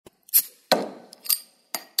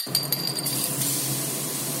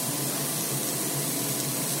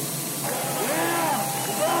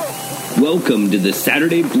Welcome to the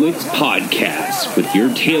Saturday Blitz podcast with your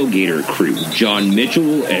tailgater crew, John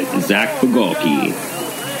Mitchell and Zach Bagalki.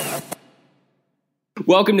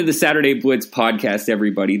 Welcome to the Saturday Blitz podcast,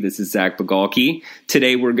 everybody. This is Zach Bagalki.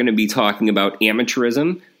 Today we're going to be talking about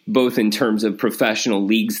amateurism, both in terms of professional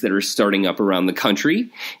leagues that are starting up around the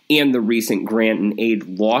country and the recent grant and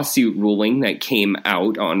aid lawsuit ruling that came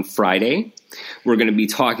out on Friday. We're going to be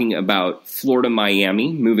talking about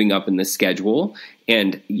Florida-Miami moving up in the schedule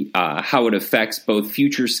and how it affects both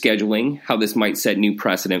future scheduling, how this might set new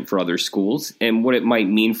precedent for other schools, and what it might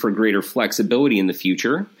mean for greater flexibility in the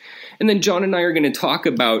future. And then John and I are going to talk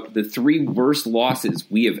about the three worst losses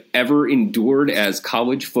we have ever endured as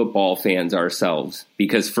college football fans ourselves.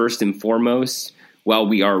 Because first and foremost, while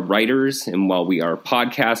we are writers and while we are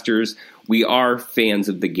podcasters, we are fans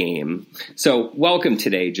of the game. So welcome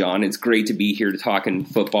today, John. It's great to be here talking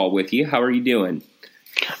football with you. How are you doing?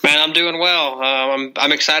 Man, I'm doing well.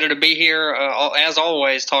 I'm excited to be here, as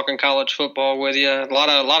always, talking college football with you. A lot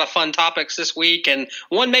of fun topics this week, and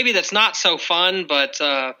one maybe that's not so fun, but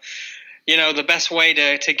the best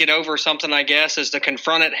way to get over something, I guess, is to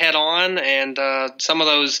confront it head on. And some of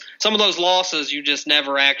those losses you just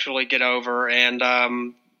never actually get over,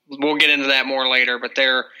 and we'll get into that more later. But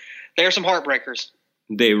they're some heartbreakers.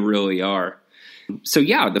 They really are. So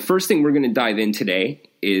yeah, the first thing we're going to dive in today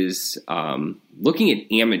is looking at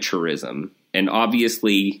amateurism. And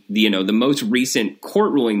obviously, the most recent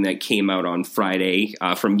court ruling that came out on Friday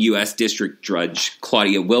from U.S. District Judge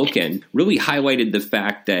Claudia Wilken really highlighted the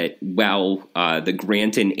fact that while the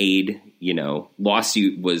grant and aid,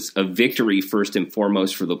 lawsuit was a victory first and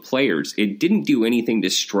foremost for the players, it didn't do anything to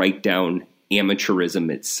strike down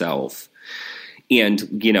amateurism itself.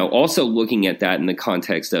 And, also looking at that in the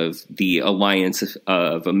context of the Alliance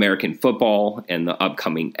of American Football and the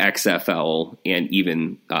upcoming XFL and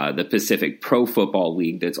even the Pacific Pro Football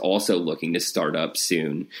League that's also looking to start up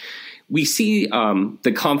soon, we see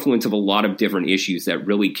the confluence of a lot of different issues that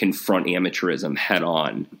really confront amateurism head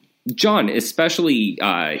on. John, especially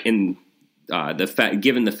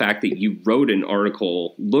given the fact that you wrote an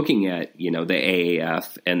article looking at, the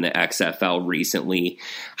AAF and the XFL recently,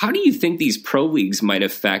 how do you think these pro leagues might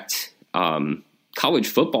affect college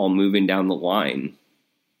football moving down the line?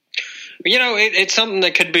 It's something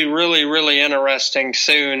that could be really, really interesting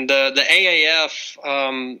soon. The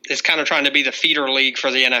AAF is kind of trying to be the feeder league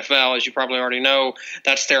for the NFL, as you probably already know.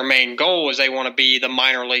 That's their main goal, is they want to be the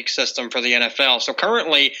minor league system for the NFL. So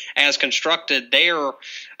currently, as constructed, their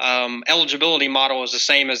eligibility model is the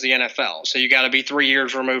same as the NFL. So you got to be 3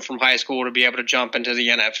 years removed from high school to be able to jump into the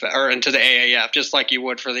NFL or into the AAF, just like you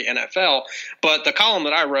would for the NFL. But the column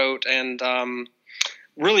that I wrote and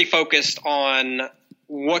really focused on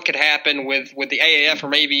what could happen with the AAF, or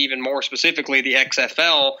maybe even more specifically the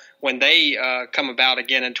XFL, when they come about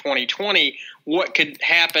again in 2020. What could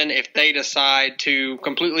happen if they decide to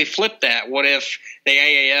completely flip that? What if the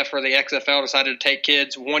AAF or the XFL decided to take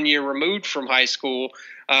kids 1 year removed from high school,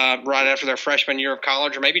 right after their freshman year of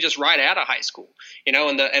college, or maybe just right out of high school?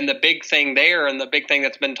 And the big thing there, and the big thing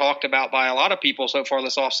that's been talked about by a lot of people so far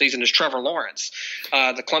this offseason, is Trevor Lawrence,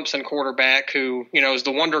 the Clemson quarterback who, is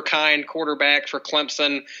the wonder-kind quarterback for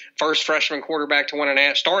Clemson, first freshman quarterback to win a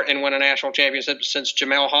national championship since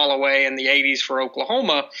Jamel Holloway in the 80s for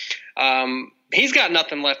Oklahoma. He's got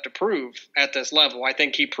nothing left to prove at this level. I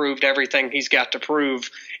think he proved everything he's got to prove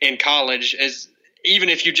in college. Even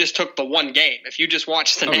if you just took the one game, if you just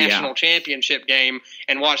watched the national championship game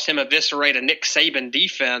and watched him eviscerate a Nick Saban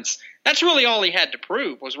defense, that's really all he had to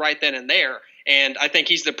prove, was right then and there. And I think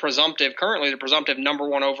he's currently the presumptive number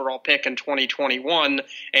one overall pick in 2021.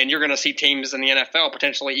 And you're going to see teams in the NFL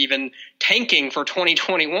potentially even tanking for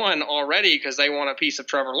 2021 already because they want a piece of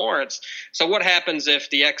Trevor Lawrence. So what happens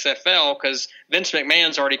if the XFL, because Vince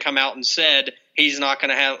McMahon's already come out and said he's not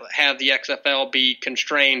going to have the XFL be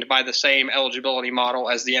constrained by the same eligibility model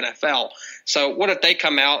as the NFL. So what if they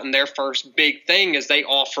come out and their first big thing is they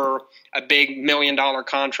offer a big $1 million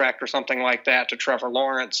contract or something like that to Trevor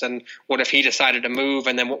Lawrence? And what if he decided to move,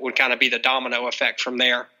 and then what would kind of be the domino effect from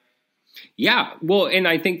there? Yeah, well, and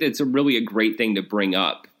I think that's really a great thing to bring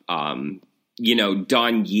up. Don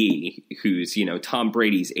Yee, who's, Tom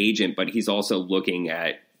Brady's agent, but he's also looking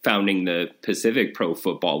at founding the Pacific Pro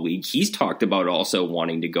Football League. He's talked about also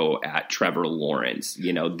wanting to go at Trevor Lawrence.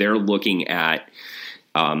 They're looking at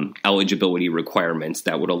eligibility requirements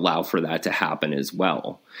that would allow for that to happen as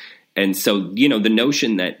well. And so, the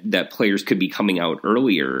notion that players could be coming out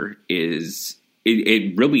earlier is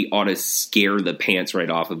it really ought to scare the pants right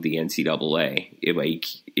off of the NCAA. It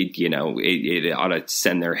ought to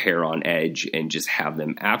send their hair on edge and just have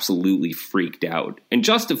them absolutely freaked out, and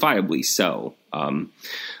justifiably so.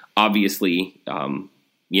 obviously,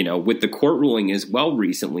 with the court ruling as well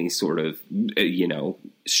recently, sort of,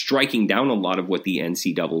 striking down a lot of what the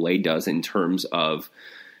NCAA does in terms of,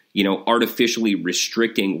 artificially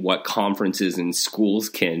restricting what conferences and schools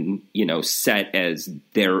can, set as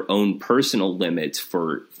their own personal limits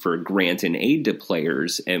for grant and aid to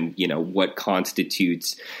players, and, what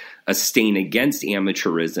constitutes a stain against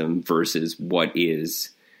amateurism versus what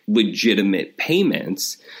is legitimate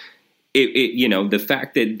payments. The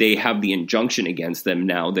fact that they have the injunction against them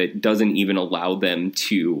now that doesn't even allow them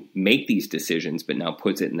to make these decisions, but now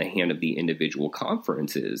puts it in the hand of the individual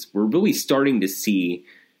conferences, we're really starting to see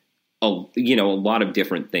a lot of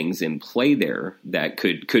different things in play there that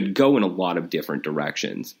could go in a lot of different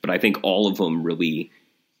directions. But I think all of them really,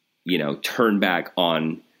 turn back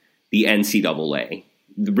on the NCAA.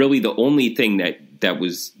 Really the only thing that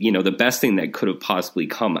was, the best thing that could have possibly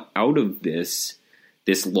come out of this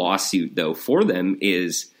lawsuit, though, for them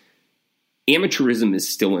is amateurism is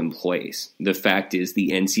still in place. The fact is the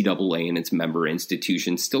NCAA and its member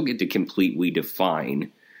institutions still get to completely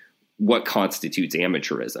define what constitutes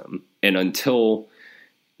amateurism. And until,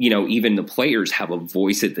 even the players have a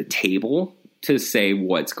voice at the table to say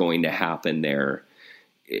what's going to happen there,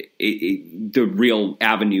 the real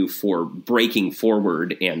avenue for breaking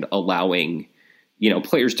forward and allowing,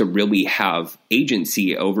 players to really have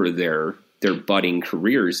agency over their budding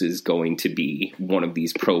careers is going to be one of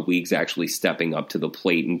these pro leagues actually stepping up to the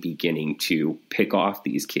plate and beginning to pick off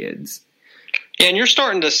these kids. And you're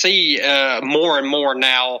starting to see more and more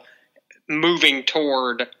now moving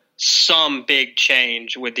toward some big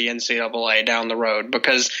change with the NCAA down the road,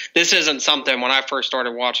 because this isn't something when I first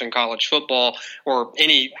started watching college football or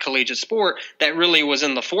any collegiate sport that really was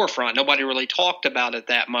in the forefront. Nobody really talked about it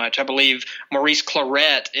that much. I believe Maurice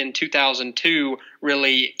Clarett in 2002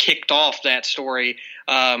 really kicked off that story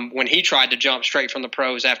when he tried to jump straight from the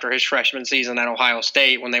pros after his freshman season at Ohio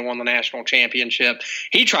State when they won the national championship.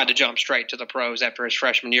 He tried to jump straight to the pros after his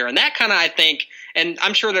freshman year. And that kind of, I think, and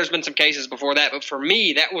I'm sure there's been some cases before that, but for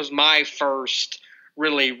me, that was my first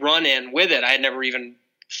really run-in with it. I had never even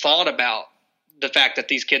thought about the fact that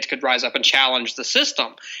these kids could rise up and challenge the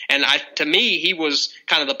system. And to me, he was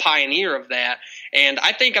kind of the pioneer of that. And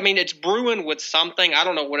I think, it's brewing with something. I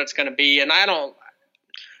don't know what it's going to be. And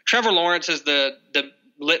Trevor Lawrence is the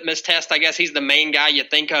litmus test, I guess. He's the main guy you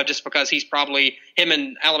think of just because he's probably – him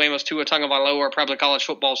and Alabama's Tua Tagovailoa are probably college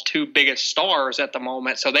football's two biggest stars at the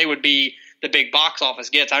moment. So they would be the big box office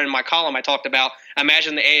gets. In my column I talked about,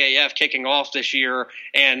 imagine the AAF kicking off this year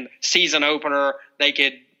and season opener, they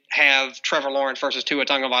could have Trevor Lawrence versus Tua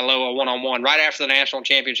Tagovailoa one-on-one right after the national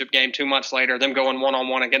championship game 2 months later, them going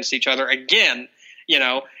one-on-one against each other again,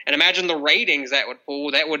 and imagine the ratings that would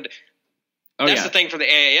pull. That's the thing for the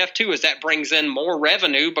AAF, too, is that brings in more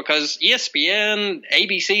revenue because ESPN,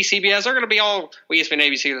 ABC, CBS, they're going to be ESPN and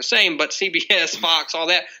ABC are the same, but CBS, Fox, all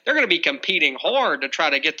that, they're going to be competing hard to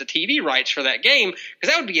try to get the TV rights for that game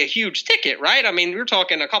because that would be a huge ticket, right? We're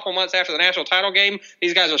talking a couple months after the national title game,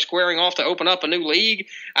 these guys are squaring off to open up a new league.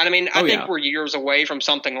 I think we're years away from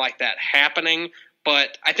something like that happening,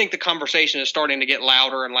 but I think the conversation is starting to get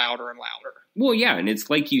louder and louder and louder. Well, yeah, and it's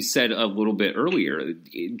like you said a little bit earlier,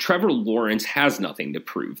 Trevor Lawrence has nothing to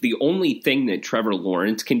prove. The only thing that Trevor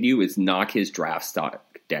Lawrence can do is knock his draft stock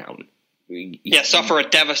down. Suffer a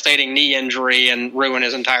devastating knee injury and ruin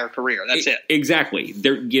his entire career. That's it. Exactly.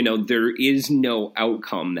 There is no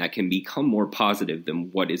outcome that can become more positive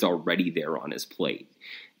than what is already there on his plate.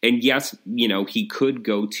 And yes, he could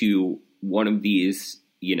go to one of these,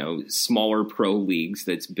 smaller pro leagues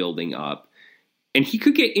that's building up. And he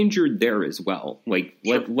could get injured there as well.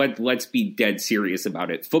 Let's be dead serious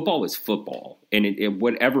about it. Football is football, and at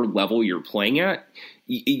whatever level you're playing at,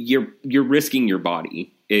 you're risking your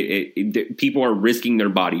body. People are risking their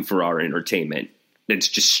body for our entertainment. That's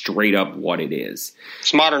just straight up what it is.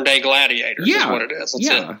 It's modern day gladiators. Is what it is.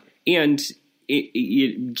 That's it.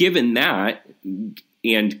 And given that,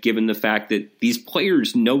 and given the fact that these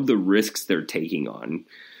players know the risks they're taking on,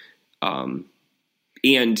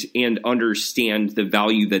 and understand the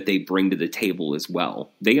value that they bring to the table as well.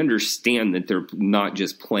 They understand that they're not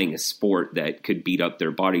just playing a sport that could beat up their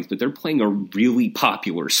bodies, but they're playing a really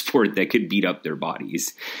popular sport that could beat up their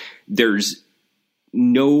bodies. There's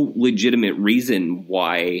no legitimate reason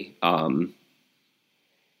why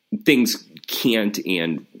things can't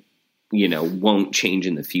and won't change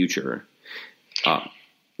in the future. Well,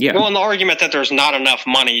 and the argument that there's not enough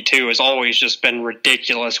money, too, has always just been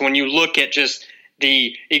ridiculous. When you look at just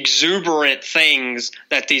the exuberant things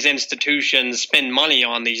that these institutions spend money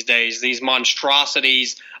on these days, these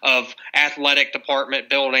monstrosities of athletic department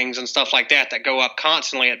buildings and stuff like that go up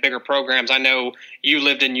constantly at bigger programs. I know you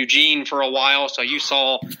lived in Eugene for a while, so you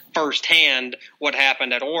saw firsthand what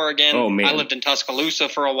happened at Oregon. Oh, man. I lived in Tuscaloosa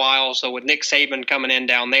for a while, so with Nick Saban coming in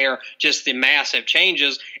down there, just the massive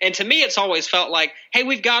changes. And to me, it's always felt like, hey,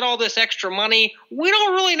 we've got all this extra money. We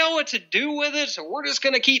don't really know what to do with it, so we're just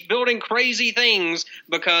going to keep building crazy things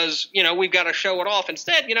because, we've got to show it off.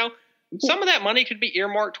 Instead, some of that money could be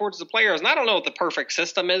earmarked towards the players. And I don't know what the perfect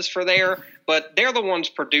system is for there, but they're the ones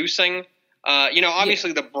producing.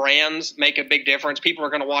 Obviously the brands make a big difference. People are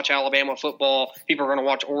going to watch Alabama football. People are going to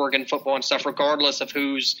watch Oregon football and stuff, regardless of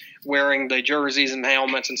who's wearing the jerseys and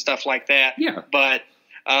helmets and stuff like that. Yeah. But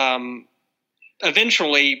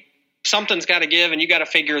eventually something's got to give, and you got to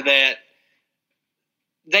figure that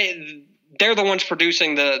they're the ones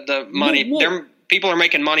producing the money. People are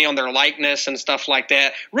making money on their likeness and stuff like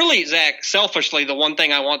that. Really, Zach, selfishly, the one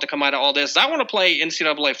thing I want to come out of all this is I want to play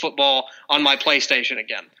NCAA football on my PlayStation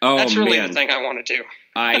again. Oh, that's really man. the thing I want to do.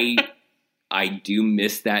 I do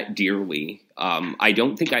miss that dearly. I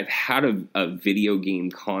don't think I've had a video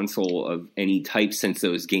game console of any type since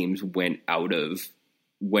those games went out of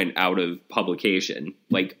publication.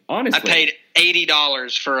 Like, honestly, I paid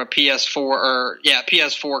 $80 for a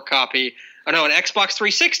PS4 copy. An Xbox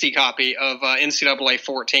 360 copy of NCAA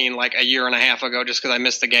 14 like a year and a half ago, just because I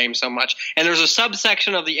missed the game so much. And there's a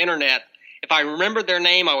subsection of the internet. If I remembered their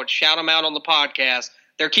name, I would shout them out on the podcast.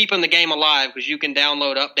 They're keeping the game alive because you can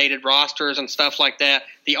download updated rosters and stuff like that.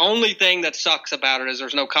 The only thing that sucks about it is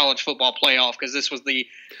there's no college football playoff because this was the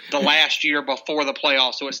last year before the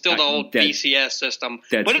playoff, so it's still the old BCS system.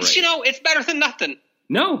 But it's right. It's better than nothing.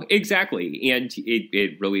 No, exactly. And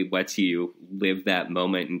it really lets you live that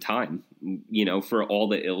moment in time. For all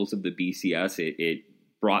the ills of the BCS, it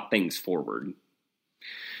brought things forward.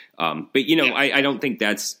 But I don't think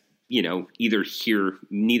that's, neither here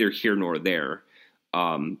nor there.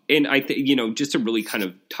 And I think, just to really kind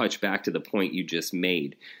of touch back to the point you just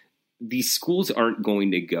made, these schools aren't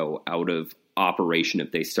going to go out of operation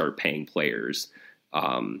if they start paying players.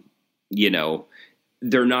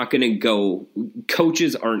 They're not going to go –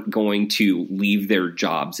 coaches aren't going to leave their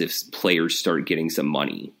jobs if players start getting some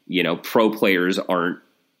money. Pro players don't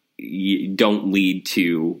lead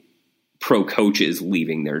to pro coaches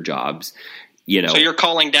leaving their jobs. So you're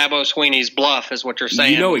calling Dabo Swinney's bluff is what you're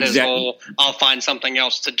saying. Exactly. I'll find something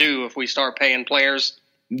else to do if we start paying players.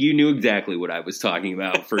 You knew exactly what I was talking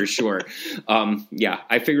about for sure.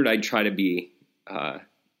 I figured I'd try to be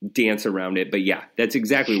dance around it. But yeah, that's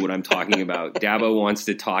exactly what I'm talking about. Dabo wants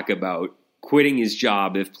to talk about quitting his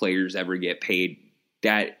job if players ever get paid.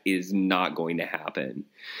 That is not going to happen.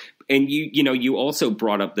 And you also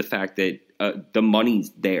brought up the fact that the money's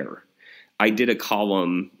there. I did a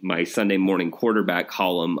column, my Sunday morning quarterback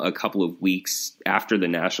column, a couple of weeks after the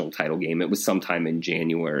national title game. It was sometime in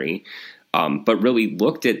January. But really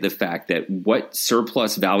looked at the fact that what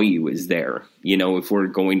surplus value is there. If we're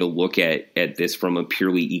going to look at this from a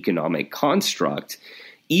purely economic construct,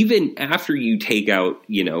 even after you take out,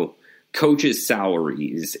 coaches'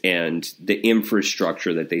 salaries and the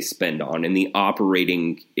infrastructure that they spend on and the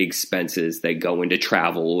operating expenses that go into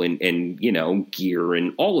travel and gear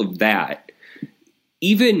and all of that,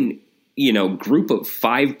 even, group of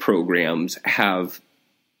 5 programs have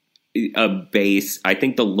a base. I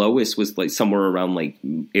think the lowest was like somewhere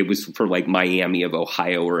around it was for Miami of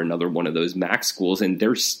Ohio or another one of those MAC schools, and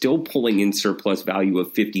they're still pulling in surplus value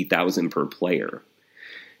of $50,000 per player.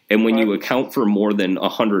 And when you account for more than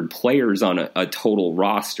 100 players on a total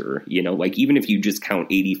roster, even if you just count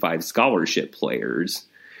 85 scholarship players,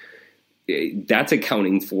 that's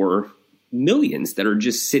accounting for millions that are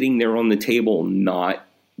just sitting there on the table, not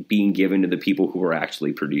being given to the people who are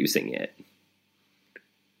actually producing it.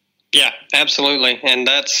 Yeah, absolutely, and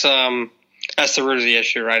that's the root of the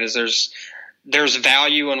issue, right? Is there's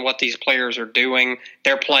value in what these players are doing.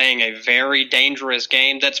 They're playing a very dangerous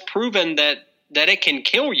game that's proven that it can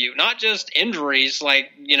kill you, not just injuries.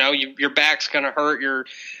 Like your back's going to hurt. You're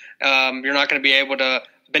not going to be able to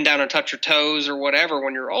bend down and touch your toes or whatever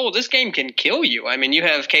when you're old. This game can kill you. I mean, you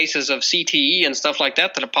have cases of CTE and stuff like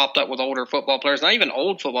that have popped up with older football players, not even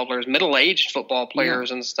old football players, middle-aged football players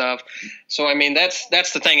and stuff. So, I mean, that's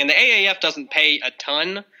the thing. And the AAF doesn't pay a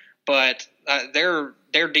ton, but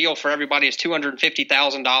their deal for everybody is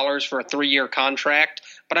 $250,000 for a 3-year contract.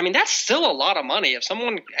 But, I mean, that's still a lot of money.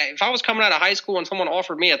 If I was coming out of high school and someone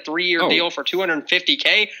offered me a 3-year deal for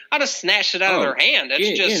 $250K, I'd have snatched it out of their hand.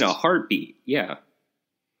 It's just in a heartbeat, yeah.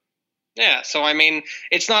 Yeah, so I mean,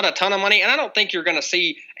 it's not a ton of money, and I don't think you're going to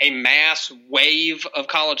see a mass wave of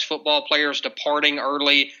college football players departing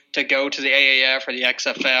early to go to the AAF or the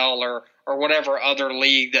XFL or whatever other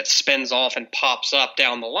league that spins off and pops up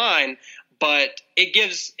down the line. But it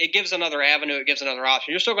gives another avenue, it gives another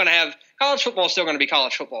option. You're still going to have college football is still going to be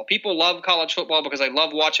college football. People love college football because they love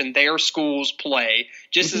watching their schools play.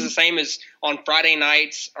 Just as the same as on Friday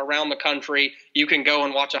nights around the country, you can go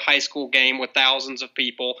and watch a high school game with thousands of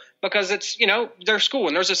people because it's, their school.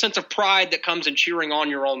 And there's a sense of pride that comes in cheering on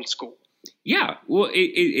your own school. Yeah, well,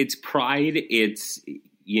 it's pride. It's,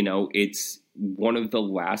 it's one of the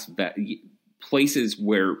last places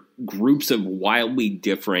where groups of wildly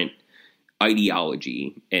different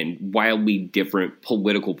ideology and wildly different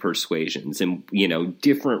political persuasions and,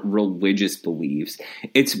 different religious beliefs.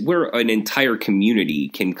 It's where an entire community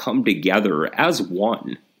can come together as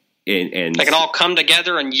one. And they can all come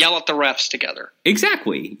together and yell at the refs together.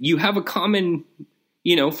 Exactly. You have a common,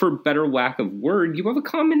 for better lack of word, you have a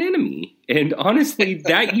common enemy. And honestly,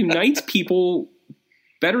 that unites people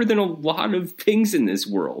better than a lot of things in this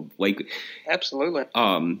world. Absolutely.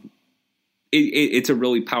 It's a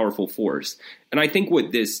really powerful force. And I think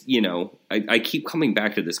what this, I keep coming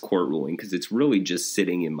back to this court ruling because it's really just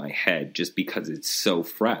sitting in my head just because it's so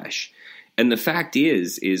fresh. And the fact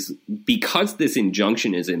is because this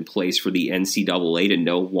injunction is in place for the NCAA to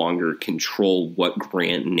no longer control what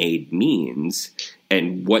grant and aid means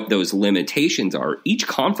and what those limitations are, each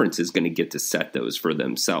conference is going to get to set those for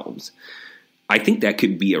themselves. I think that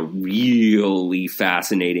could be a really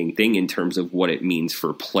fascinating thing in terms of what it means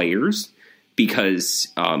for players. Because,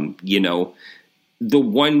 the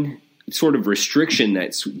one sort of restriction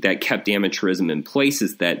that kept amateurism in place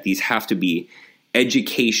is that these have to be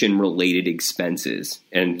education-related expenses.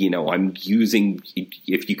 And, I'm using,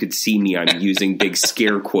 if you could see me, I'm using big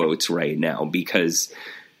scare quotes right now because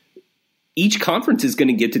each conference is going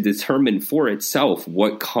to get to determine for itself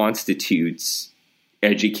what constitutes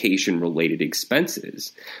education-related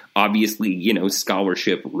expenses. Obviously,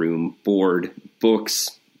 scholarship, room, board,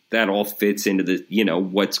 books, that all fits into the,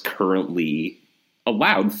 what's currently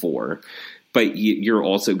allowed for. But you're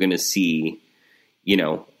also going to see,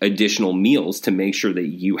 additional meals to make sure that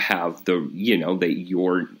you have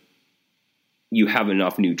that you have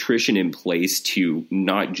enough nutrition in place to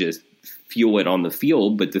not just fuel it on the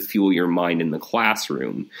field, but to fuel your mind in the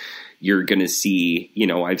classroom. You're going to see,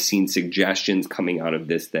 I've seen suggestions coming out of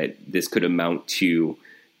this that this could amount to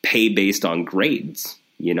pay based on grades.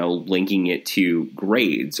 Linking it to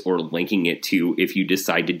grades or linking it to if you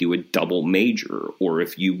decide to do a double major or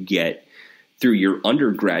if you get through your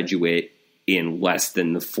undergraduate in less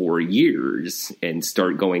than the 4 years and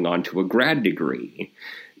start going on to a grad degree.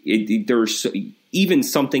 There's even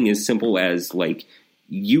something as simple as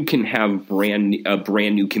you can have a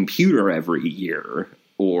brand new computer every year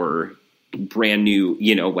or brand new,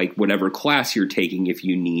 whatever class you're taking if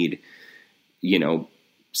you need,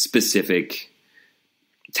 specific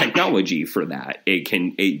technology for that.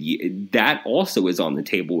 That also is on the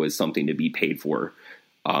table as something to be paid for.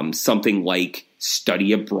 Something like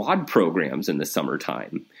study abroad programs in the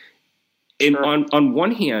summertime. And on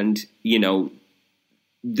one hand,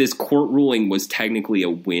 this court ruling was technically a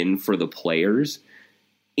win for the players.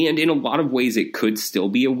 And in a lot of ways, it could still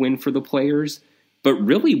be a win for the players. But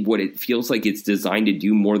really what it feels like it's designed to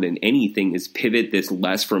do more than anything is pivot this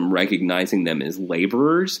less from recognizing them as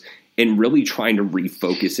laborers and really trying to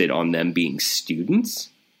refocus it on them being students,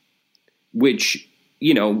 which,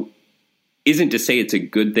 isn't to say it's a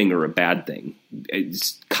good thing or a bad thing.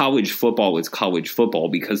 College football is college football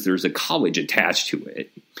because there's a college attached to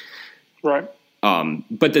it. Right.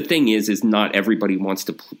 But the thing is not everybody wants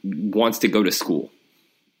to go to school.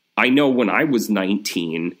 I know when I was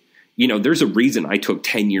 19, there's a reason I took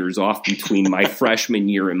 10 years off between my freshman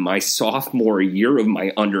year and my sophomore year of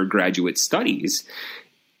my undergraduate studies.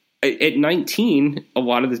 At 19, a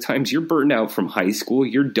lot of the times you're burned out from high school.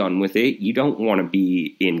 You're done with it. You don't want to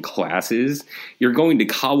be in classes. You're going to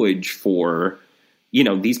college for,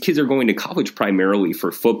 these kids are going to college primarily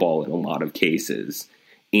for football in a lot of cases.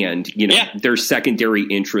 And, their secondary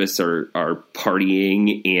interests are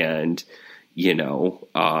partying and,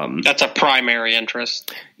 that's a primary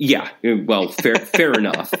interest. Yeah. Well, fair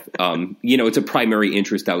enough. It's a primary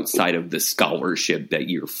interest outside of the scholarship that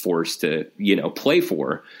you're forced to, play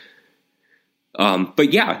for.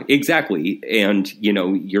 But yeah, exactly. And,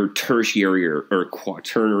 your tertiary or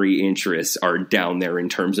quaternary interests are down there in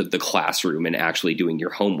terms of the classroom and actually doing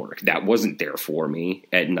your homework. That wasn't there for me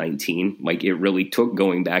at 19. It really took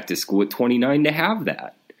going back to school at 29 to have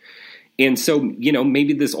that. And so,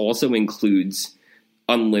 maybe this also includes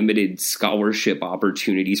unlimited scholarship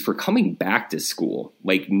opportunities for coming back to school,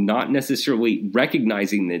 like not necessarily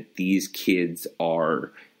recognizing that these kids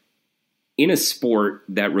are in a sport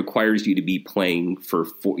that requires you to be playing for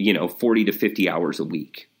 40 to 50 hours a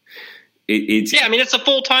week. It's a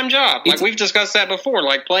full-time job. Like we've discussed that before.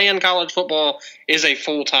 Like playing college football is a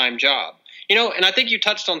full-time job. And I think you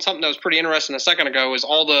touched on something that was pretty interesting a second ago, is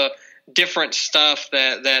all the different stuff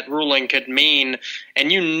that ruling could mean.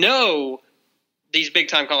 And these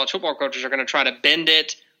big-time college football coaches are going to try to bend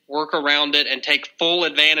it, work around it, and take full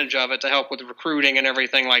advantage of it to help with recruiting and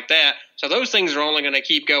everything like that. So those things are only going to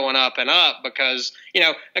keep going up and up because,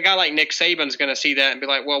 a guy like Nick Saban's going to see that and be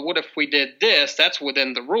like, well, what if we did this? That's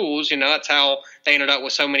within the rules. That's how they ended up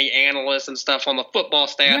with so many analysts and stuff on the football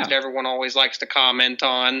staff that everyone always likes to comment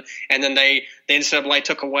on. And then the NCAA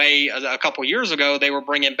took away a couple years ago, they were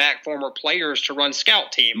bringing back former players to run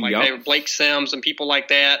scout team. Like they were Blake Sims and people like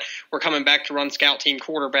that were coming back to run scout team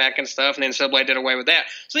quarterback and stuff. And the NCAA did away with that.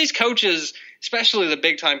 So these coaches, especially the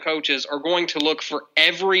big-time coaches, are going to look for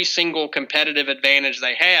every single competitive advantage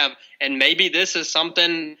they have, and maybe this is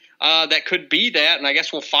something that could be that, and I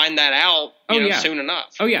guess we'll find that out soon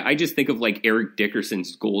enough. Oh, yeah. I just think of, like, Eric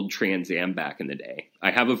Dickerson's gold Trans Am back in the day.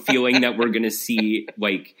 I have a feeling that we're going to see,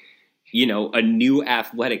 like, a new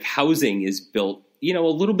athletic housing is built, a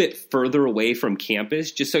little bit further away from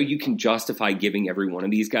campus, just so you can justify giving every one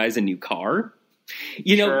of these guys a new car.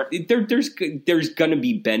 Sure. There's going to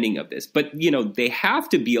be bending of this, but they have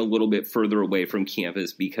to be a little bit further away from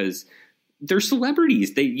campus because they're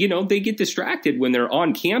celebrities. They get distracted when they're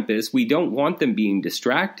on campus. We don't want them being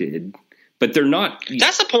distracted, but they're not.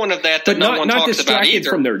 That's the point of that. But no one not talks distracted about either.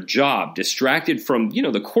 From their job, distracted from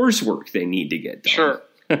the coursework they need to get done. Sure.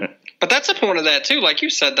 But that's the point of that too. Like you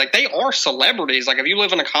said, like they are celebrities. Like if you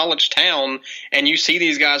live in a college town and you see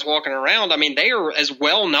these guys walking around, I mean, they are as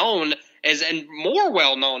well known and more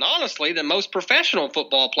well known, honestly, than most professional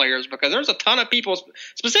football players, because there's a ton of people,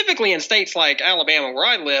 specifically in states like Alabama where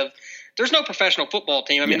I live, there's no professional football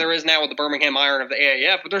team. I mean, there is now with the Birmingham Iron of the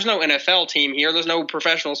AAF, but there's no NFL team here. There's no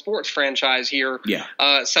professional sports franchise here. Yeah.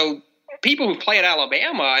 So people who play at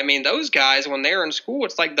Alabama, I mean, those guys, when they're in school,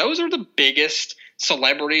 it's like those are the biggest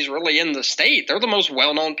celebrities really in the state. They're the most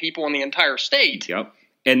well-known people in the entire state. Yep.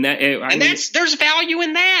 And there's value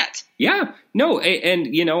in that. Yeah, no. And,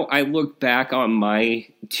 I look back on my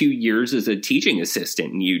 2 years as a teaching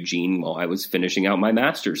assistant in Eugene while I was finishing out my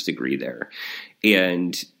master's degree there.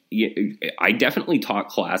 And I definitely taught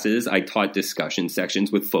classes. I taught discussion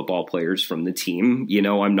sections with football players from the team.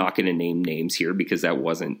 I'm not going to name names here because that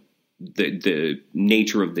wasn't the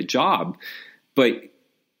nature of the job. But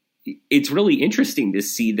it's really interesting to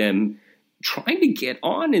see them trying to get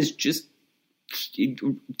on as just,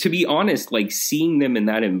 to be honest, like seeing them in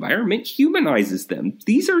that environment humanizes them.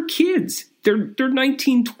 These are kids. They're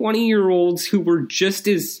 19, 20-year-olds who were just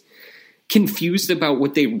as confused about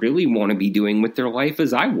what they really want to be doing with their life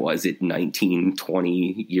as I was at 19,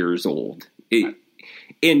 20 years old.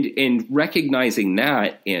 And recognizing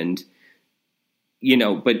that and,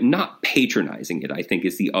 but not patronizing it, I think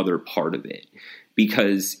is the other part of it.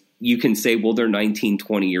 Because you can say, well, they're 19,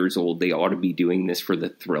 20 years old. They ought to be doing this for the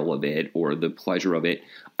thrill of it or the pleasure of it.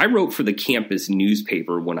 I wrote for the campus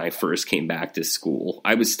newspaper when I first came back to school.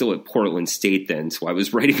 I was still at Portland State then, so I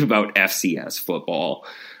was writing about FCS football,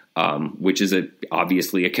 which is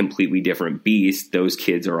obviously a completely different beast. Those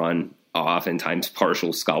kids are on oftentimes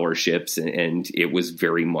partial scholarships, and it was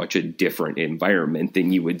very much a different environment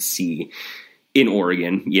than you would see in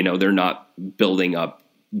Oregon. They're not building up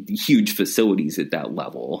huge facilities at that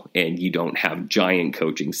level, and you don't have giant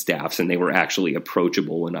coaching staffs, and they were actually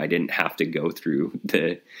approachable, and I didn't have to go through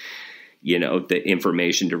the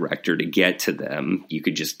information director to get to them. You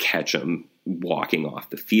could just catch them walking off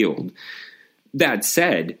the field. That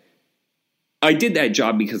said, I did that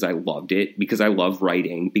job because I loved it, because I love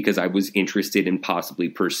writing, because I was interested in possibly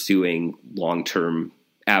pursuing long-term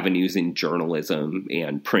avenues in journalism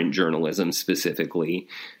and print journalism specifically.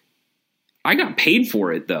 I got paid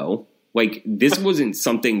for it, though. Like, this wasn't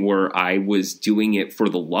something where I was doing it for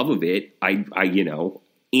the love of it.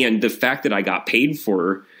 And the fact that I got paid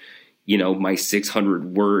for, my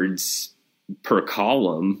 600 words per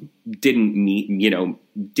column didn't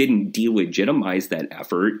delegitimize that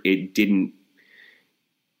effort. It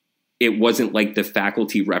wasn't like the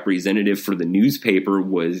faculty representative for the newspaper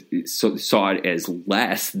saw it as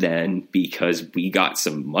less than because we got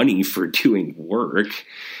some money for doing work.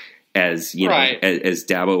 As as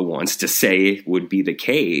Dabo wants to say would be the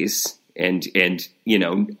case. And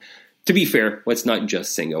to be fair, let's not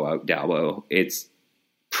just single out Dabo. It's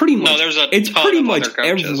pretty much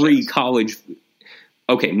every college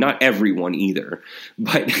Okay, not everyone either,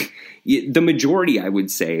 but the majority, I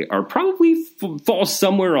would say, are probably fall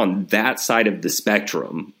somewhere on that side of the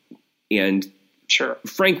spectrum. And sure,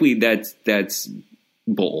 frankly, that's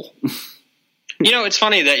bull. It's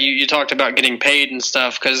funny that you talked about getting paid and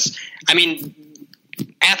stuff because, I mean,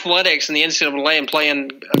 athletics and the NCAA and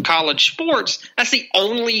playing college sports, that's the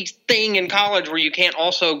only thing in college where you can't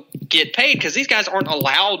also get paid because these guys aren't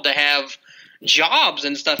allowed to have jobs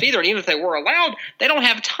and stuff either. And even if they were allowed, they don't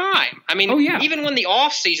have time. I mean, even when the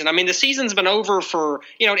off season, I mean, the season's been over for,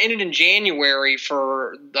 it ended in January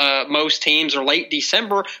for most teams or late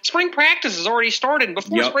December. Spring practice has already started.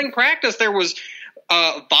 Before spring practice, there was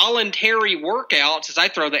voluntary workouts, as I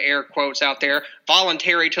throw the air quotes out there,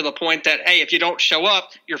 voluntary to the point that, hey, if you don't show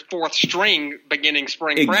up, you're fourth string beginning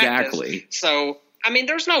spring practice. So, I mean,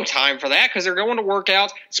 there's no time for that because they're going to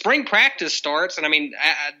workouts. Spring practice starts, and I mean,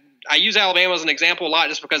 I use Alabama as an example a lot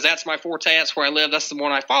just because that's my forte. That's where I live. That's the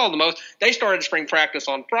one I follow the most. They started spring practice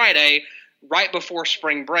on Friday, right before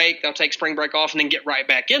spring break. They'll take spring break off and then get right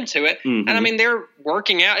back into it. Mm-hmm. And, I mean, they're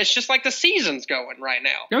working out. It's just like the season's going right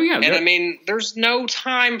now. Oh, yeah. And, I mean, there's no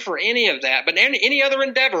time for any of that. But any other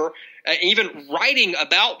endeavor, even writing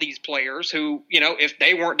about these players who, if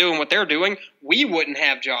they weren't doing what they're doing, we wouldn't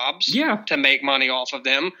have jobs to make money off of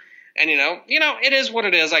them. And, it is what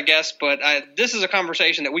it is, I guess. But this is a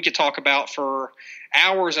conversation that we could talk about for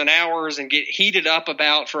hours and hours and get heated up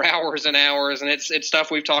about for hours and hours. And it's stuff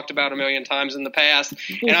we've talked about a million times in the past.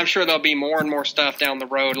 And I'm sure there'll be more and more stuff down the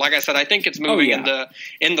road. Like I said, I think it's moving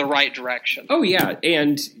in the right direction. Oh, yeah.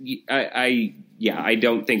 And I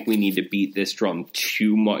don't think we need to beat this drum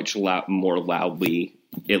too much more loudly,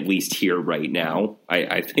 at least here right now.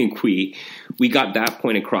 I think we got that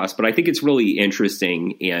point across, but I think it's really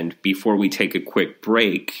interesting. And before we take a quick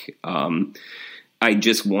break, I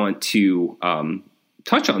just want to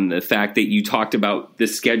touch on the fact that you talked about the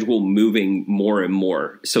schedule moving more and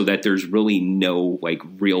more so that there's really no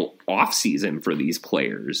real off season for these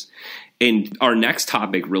players. And our next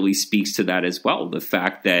topic really speaks to that as well. The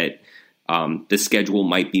fact that the schedule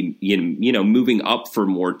might be, moving up for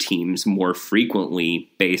more teams more frequently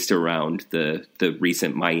based around the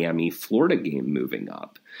recent Miami-Florida game moving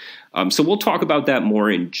up. So we'll talk about that more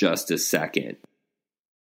in just a second.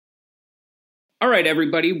 All right,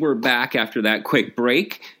 everybody, we're back after that quick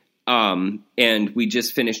break. And we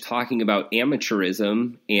just finished talking about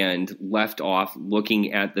amateurism and left off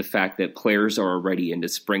looking at the fact that players are already into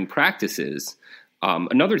spring practices.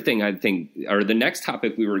 Another thing I think, or the next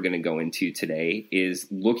topic we were going to go into today, is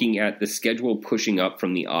looking at the schedule pushing up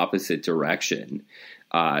from the opposite direction,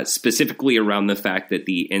 specifically around the fact that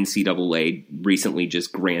the NCAA recently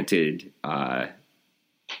just granted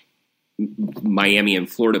Miami and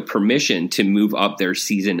Florida permission to move up their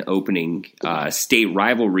season opening state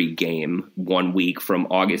rivalry game 1 week from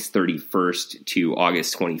August 31st to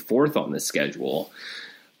August 24th on the schedule.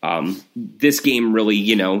 This game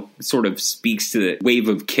really, sort of speaks to the wave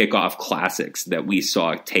of kickoff classics that we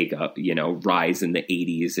saw take up, rise in the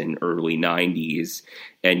 80s and early 90s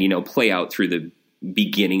and, play out through the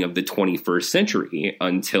beginning of the 21st century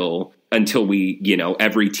until we,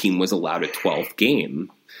 every team was allowed a 12th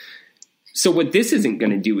game. So what this isn't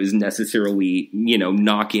going to do is necessarily,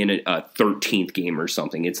 knock in a 13th game or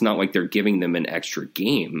something. It's not like they're giving them an extra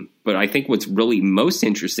game. But I think what's really most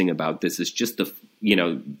interesting about this is just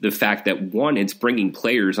the fact that, one, it's bringing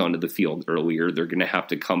players onto the field earlier. They're going to have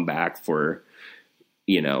to come back for,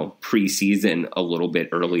 preseason a little bit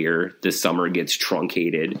earlier. The summer gets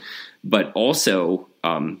truncated. But also,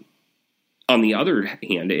 on the other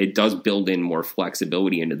hand, it does build in more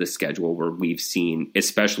flexibility into the schedule where we've seen,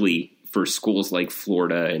 especially for schools like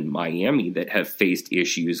Florida and Miami that have faced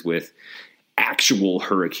issues with actual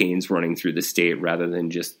hurricanes running through the state rather than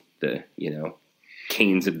just the,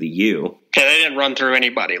 canes of the U. Yeah, they didn't run through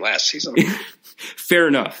anybody last season. Fair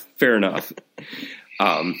enough.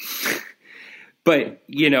 But,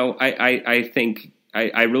 I think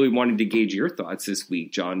I really wanted to gauge your thoughts this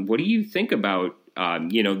week, John. What do you think about,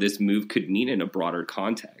 this move could mean in a broader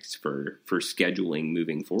context for scheduling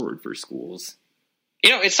moving forward for schools?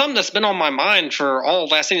 It's something that's been on my mind for all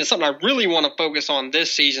of last season. It's something I really want to focus on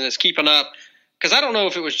this season is keeping up. Because I don't know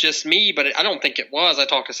if it was just me, but I don't think it was. I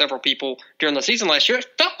talked to several people during the season last year. It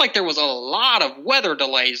felt like there was a lot of weather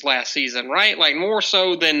delays last season, right? Like more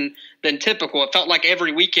so than typical. It felt like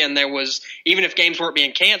every weekend there was, even if games weren't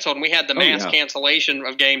being canceled, and we had the mass cancellation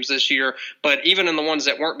of games this year, but even in the ones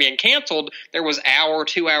that weren't being canceled, there was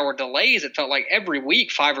 2-hour delays. It felt like every week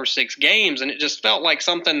 5 or 6 games, and it just felt like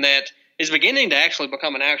something that is beginning to actually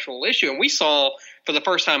become an actual issue. And we saw, for the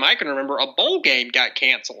first time I can remember, a bowl game got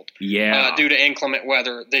canceled due to inclement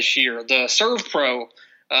weather this year. The Serve Pro,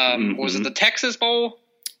 was it the Texas Bowl?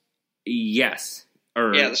 Yes.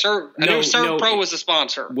 The Serve Pro was the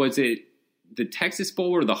sponsor. Was it the Texas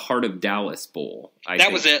Bowl or the Heart of Dallas Bowl?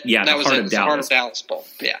 That was it. Yeah, that was it. The Heart of Dallas Bowl.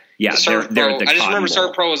 Yeah. Yeah, they're I just remember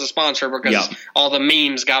Serve Pro was a sponsor because all the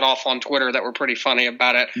memes got off on Twitter that were pretty funny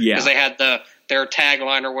about it. Because they had their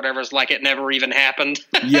tagline or whatever is like it never even happened.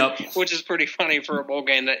 Yep. Which is pretty funny for a bowl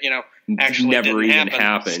game that, actually never didn't even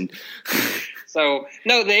happened. So,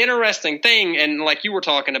 no, the interesting thing, and like you were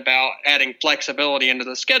talking about adding flexibility into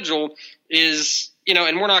the schedule is,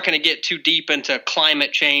 and we're not going to get too deep into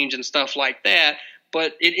climate change and stuff like that,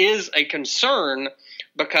 but it is a concern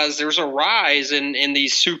because there's a rise in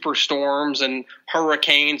these superstorms and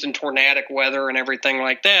hurricanes and tornadic weather and everything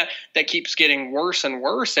like that keeps getting worse and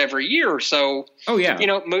worse every year. So,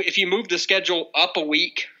 if you move the schedule up a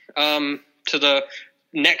week to the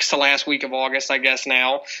next to last week of August, I guess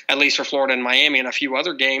now, at least for Florida and Miami and a few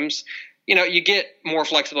other games, you get more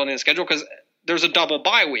flexibility in the schedule because there's a double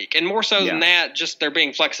bye week. And more so than that, just there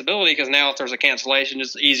being flexibility because now if there's a cancellation,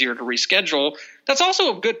 it's easier to reschedule. That's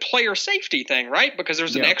also a good player safety thing, right? Because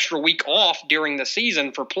there's an extra week off during the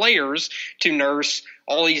season for players to nurse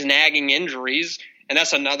all these nagging injuries. And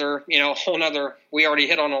that's another, whole nother – we already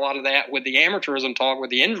hit on a lot of that with the amateurism talk with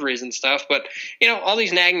the injuries and stuff. But, all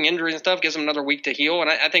these nagging injuries and stuff gives them another week to heal. And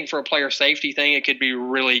I think for a player safety thing, it could be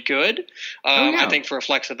really good. I think for a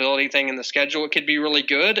flexibility thing in the schedule, it could be really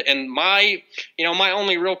good. And my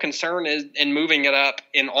only real concern is in moving it up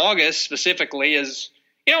in August specifically is,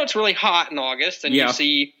 it's really hot in August. And you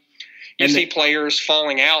see – You see players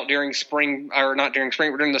falling out during spring, or not during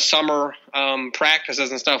spring, but during the summer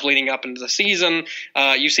practices and stuff leading up into the season.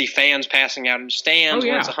 You see fans passing out in stands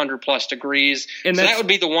when it's 100+ degrees. And so that would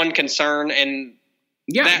be the one concern. And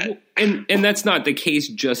and that's not the case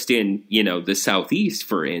just in, the Southeast,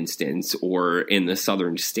 for instance, or in the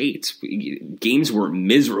southern states. Games were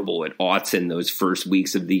miserable at Autzen those first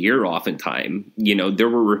weeks of the year oftentimes. There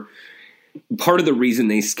were – part of the reason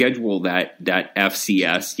they schedule that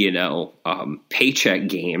FCS, paycheck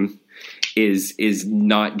game is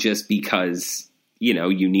not just because,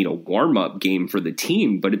 you need a warm-up game for the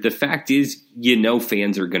team, but the fact is,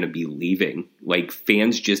 fans are going to be leaving. Like,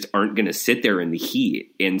 fans just aren't going to sit there in the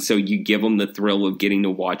heat. And so you give them the thrill of getting to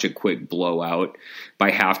watch a quick blowout.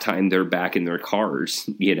 By halftime, they're back in their cars,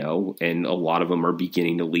 and a lot of them are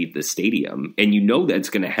beginning to leave the stadium. And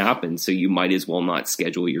that's going to happen, so you might as well not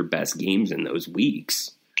schedule your best games in those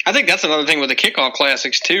weeks. I think that's another thing with the kickoff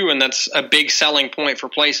classics, too, and that's a big selling point for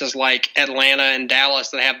places like Atlanta and Dallas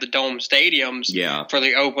that have the dome stadiums for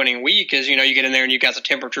the opening week is, you get in there and you got the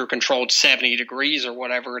temperature-controlled 70 degrees or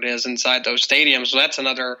whatever it is inside those stadiums. So that's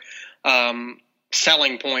another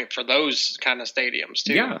selling point for those kind of stadiums,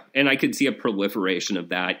 too. Yeah, and I could see a proliferation of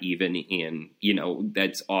that even in,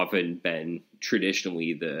 that's often been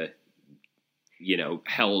traditionally the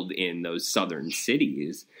held in those southern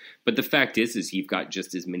cities. But the fact is you've got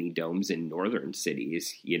just as many domes in northern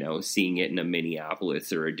cities, seeing it in a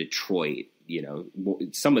Minneapolis or a Detroit,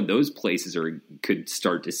 some of those places could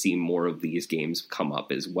start to see more of these games come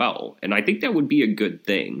up as well. And I think that would be a good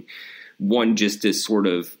thing. One, just to sort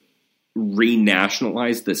of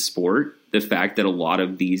renationalize the sport. The fact that a lot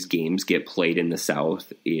of these games get played in the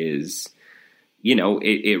South is,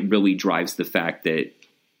 it really drives the fact that,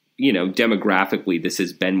 demographically, this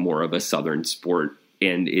has been more of a Southern sport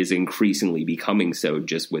and is increasingly becoming so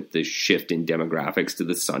just with the shift in demographics to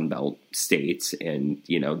the Sun Belt states and,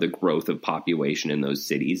 the growth of population in those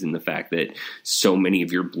cities and the fact that so many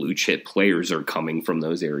of your blue chip players are coming from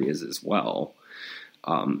those areas as well.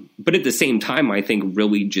 But at the same time, I think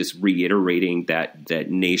really just reiterating that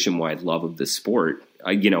nationwide love of the sport,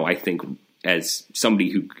 I think as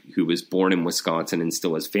somebody who was born in Wisconsin and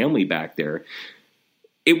still has family back there,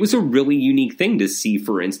 it was a really unique thing to see,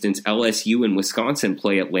 for instance, LSU and Wisconsin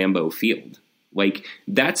play at Lambeau Field. Like,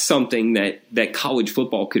 that's something that college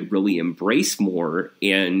football could really embrace more.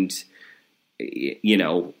 And,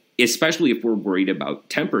 especially if we're worried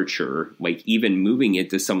about temperature, like even moving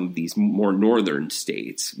it to some of these more northern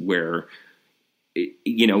states where,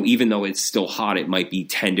 even though it's still hot, it might be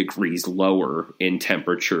 10 degrees lower in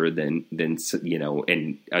temperature than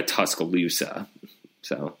in a Tuscaloosa.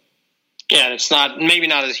 So. Yeah, it's maybe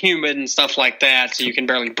not as humid and stuff like that, so you can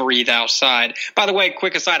barely breathe outside. By the way,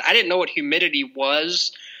 quick aside, I didn't know what humidity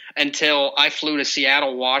was until I flew to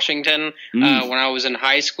Seattle, Washington, when I was in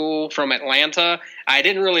high school from Atlanta. I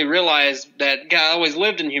didn't really realize that I always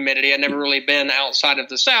lived in humidity. I'd never really been outside of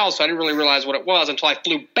the South, so I didn't really realize what it was until I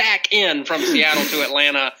flew back in from Seattle to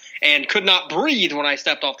Atlanta and could not breathe when I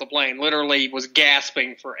stepped off the plane. Literally was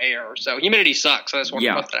gasping for air. So humidity sucks. I just want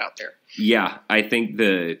to put that out there. Yeah, I think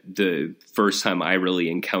the first time I really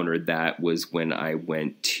encountered that was when I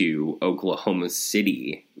went to Oklahoma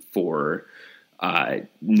City for a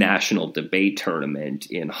national debate tournament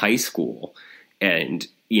in high school, and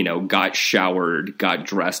got showered, got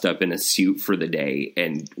dressed up in a suit for the day,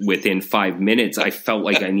 and within 5 minutes, I felt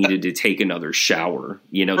like I needed to take another shower.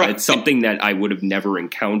 Right. That's something that I would have never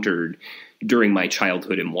encountered during my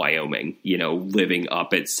childhood in Wyoming, living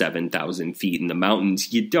up at 7,000 feet in the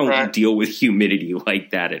mountains. You don't deal with humidity like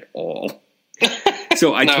that at all.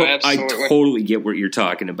 So I totally get what you're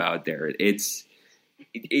talking about there.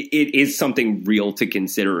 It is something real to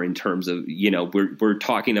consider in terms of, we're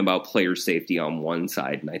talking about player safety on one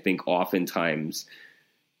side. And I think oftentimes,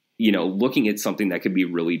 looking at something that could be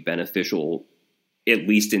really beneficial, at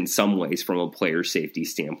least in some ways from a player safety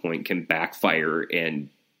standpoint, can backfire and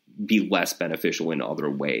be less beneficial in other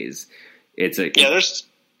ways.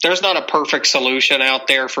 There's not a perfect solution out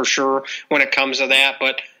there for sure when it comes to that,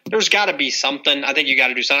 but there's got to be something. I think you got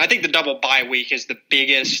to do something. I think the double bye week is the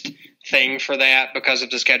biggest thing for that because of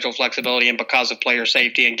the schedule flexibility and because of player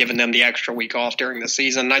safety and giving them the extra week off during the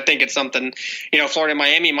season. I think it's something, Florida and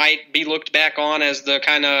Miami might be looked back on as the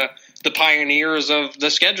kind of the pioneers of the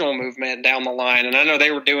schedule movement down the line. And I know they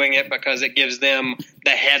were doing it because it gives them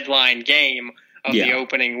the headline game of the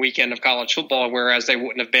opening weekend of college football, whereas they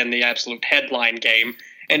wouldn't have been the absolute headline game.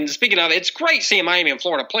 And speaking of, it's great seeing Miami and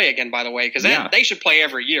Florida play again, by the way, because they should play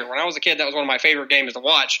every year. When I was a kid, that was one of my favorite games to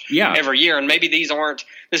watch every year. And maybe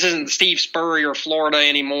this isn't Steve Spurrier Florida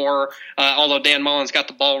anymore, although Dan Mullen's got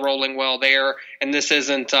the ball rolling well there. And this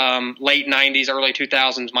isn't late 90s, early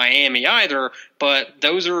 2000s Miami either. But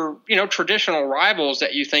those are, traditional rivals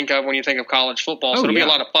that you think of when you think of college football. So it'll be a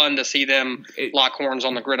lot of fun to see them lock horns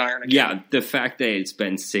on the gridiron again. Yeah, the fact that it's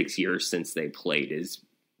been 6 years since they played is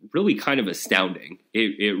really kind of astounding.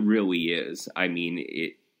 It really is. I mean,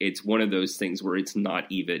 it's one of those things where it's not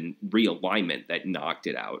even realignment that knocked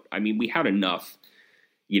it out. I mean, we had enough,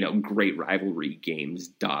 great rivalry games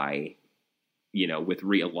die, with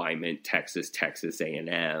realignment, Texas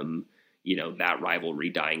A&M, that rivalry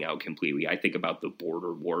dying out completely. I think about the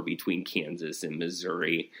border war between Kansas and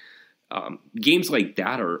Missouri. Games like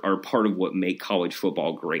that are part of what make college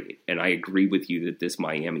football great. And I agree with you that this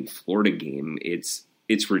Miami-Florida game, it's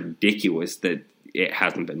ridiculous that it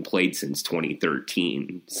hasn't been played since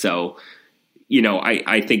 2013. So,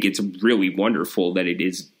 I think it's really wonderful that it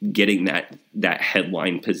is getting that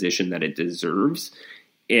headline position that it deserves.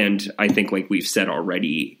 And I think, like we've said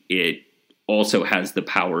already, it also has the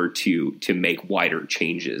power to make wider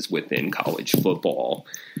changes within college football.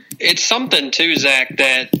 It's something too, Zach,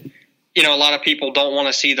 that a lot of people don't want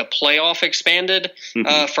to see the playoff expanded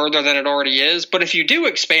further than it already is. But if you do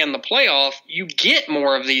expand the playoff, you get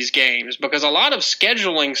more of these games because a lot of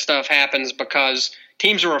scheduling stuff happens because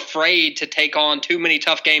teams are afraid to take on too many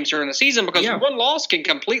tough games during the season because one loss can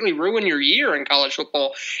completely ruin your year in college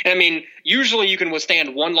football. And I mean, usually you can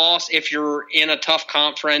withstand one loss if you're in a tough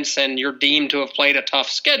conference and you're deemed to have played a tough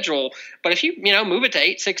schedule. But if you move it to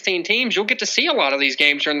 8, 16 teams, you'll get to see a lot of these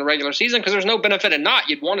games during the regular season because there's no benefit in not.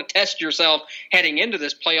 You'd want to test yourself heading into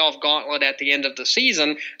this playoff gauntlet at the end of the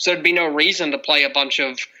season. So there'd be no reason to play a bunch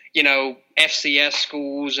of, FCS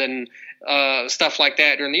schools and stuff like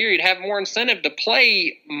that during the year. You'd have more incentive to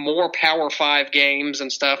play more Power 5 games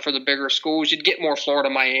and stuff for the bigger schools. You'd get more Florida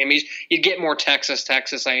Miamis. You'd get more Texas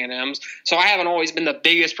A&Ms. So I haven't always been the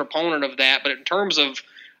biggest proponent of that, but in terms of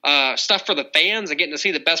stuff for the fans and getting to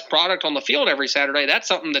see the best product on the field every Saturday, that's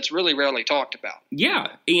something that's really rarely talked about. Yeah,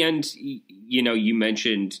 and you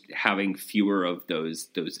mentioned having fewer of those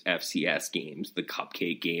FCS games, the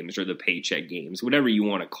cupcake games or the paycheck games, whatever you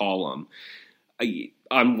want to call them.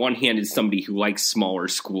 On one hand, as somebody who likes smaller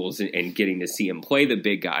schools and getting to see them play the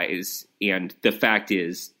big guys, and the fact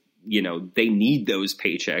is, they need those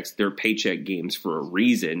paychecks. They're paycheck games for a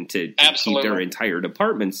reason to keep their entire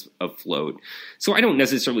departments afloat. So I don't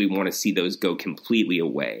necessarily want to see those go completely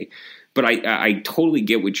away. But I totally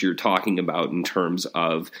get what you're talking about in terms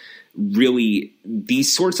of really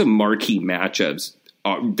these sorts of marquee matchups.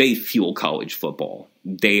 They fuel college football.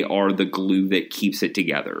 They are the glue that keeps it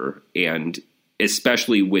together. And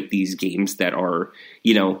especially with these games that are,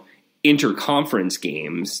 interconference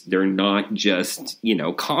games, they're not just,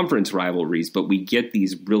 conference rivalries, but we get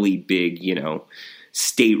these really big,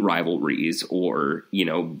 state rivalries or,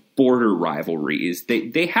 border rivalries.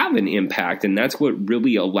 They have an impact, and that's what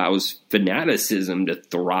really allows fanaticism to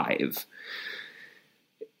thrive.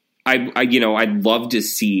 I'd love to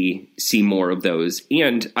see more of those.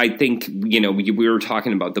 And I think, we were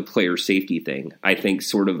talking about the player safety thing. I think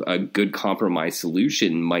sort of a good compromise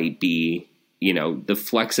solution might be, the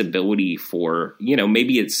flexibility for,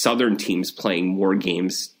 maybe it's Southern teams playing more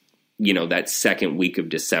games, that second week of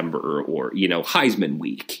December, or, Heisman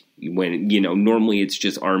week, when, normally it's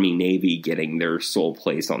just Army Navy getting their sole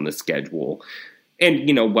place on the schedule. And,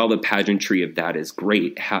 while the pageantry of that is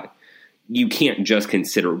great, you can't just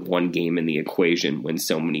consider one game in the equation when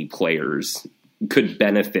so many players could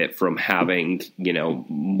benefit from having,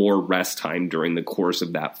 more rest time during the course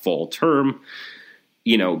of that fall term,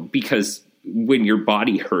 because when your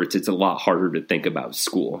body hurts, it's a lot harder to think about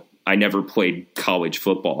school. I never played college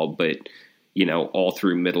football, but, all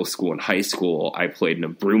through middle school and high school, I played in a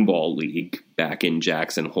broomball league back in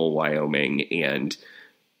Jackson Hole, Wyoming. And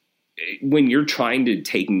when you're trying to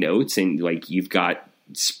take notes and you've got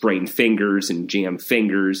sprained fingers and jammed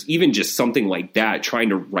fingers, even just something like that, trying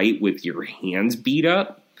to write with your hands beat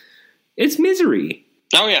up, it's misery.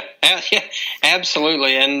 Oh, yeah. Yeah,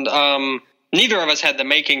 absolutely. And neither of us had the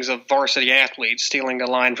makings of varsity athletes, stealing a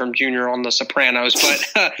line from Junior on The Sopranos,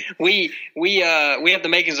 but we have the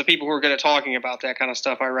makings of people who are good at talking about that kind of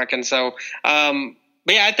stuff, I reckon. So,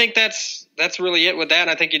 but yeah, I think that's really it with that. And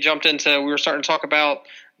I think you jumped into, we were starting to talk about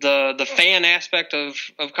the fan aspect of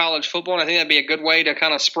college football, and I think that'd be a good way to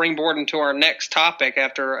kind of springboard into our next topic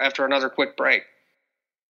after another quick break.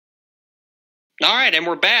 All right, and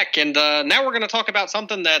we're back, and now we're going to talk about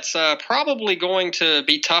something that's probably going to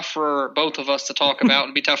be tough for both of us to talk about,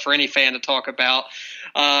 and be tough for any fan to talk about.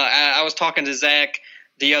 I was talking to Zach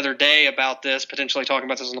the other day about this, potentially talking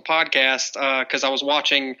about this on the podcast, because I was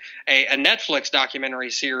watching a Netflix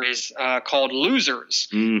documentary series called Losers,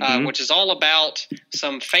 which is all about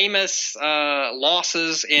some famous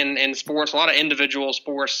losses in sports, a lot of individual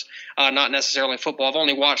sports, not necessarily football. I've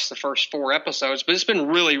only watched the first 4 episodes, but it's been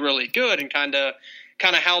really, really good, and kind of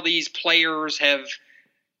how these players have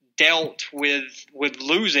dealt with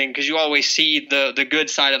losing, because you always see the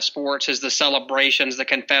good side of sports is the celebrations, the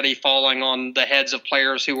confetti falling on the heads of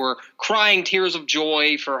players who were crying tears of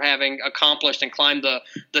joy for having accomplished and climbed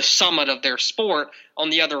the summit of their sport.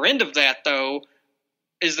 On the other end of that, though,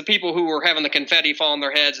 is the people who were having the confetti fall on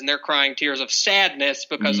their heads and they're crying tears of sadness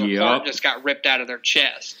because their heart just got ripped out of their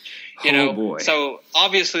chest. Boy. So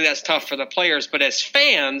obviously that's tough for the players, but as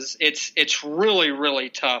fans, it's really, really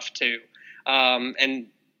tough too. And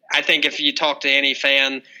I think if you talk to any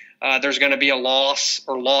fan, there's going to be a loss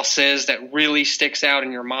or losses that really sticks out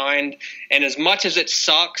in your mind. And as much as it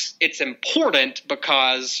sucks, it's important,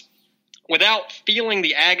 because without feeling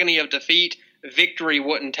the agony of defeat, victory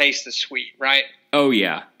wouldn't taste as sweet, right? Oh,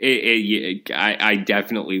 yeah. I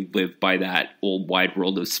definitely live by that old wide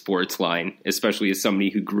world of sports line, especially as somebody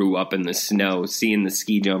who grew up in the snow. Seeing the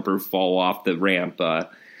ski jumper fall off the ramp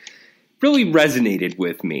really resonated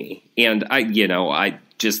with me. And I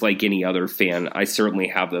just like any other fan, I certainly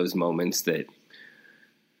have those moments that,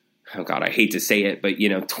 oh God, I hate to say it, but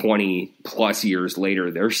 20 plus years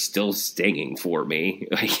later, they're still stinging for me.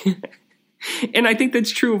 And I think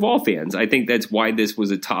that's true of all fans. I think that's why this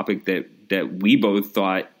was a topic that we both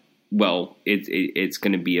thought, well, it's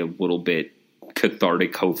going to be a little bit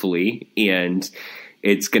cathartic, hopefully, and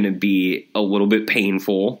it's going to be a little bit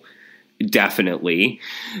painful. Definitely.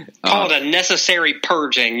 Call it a necessary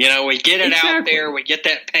purging. We get it out there. We get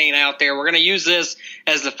that pain out there. We're going to use this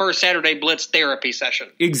as the first Saturday Blitz therapy session.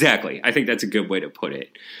 Exactly. I think that's a good way to put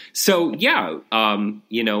it. So, yeah,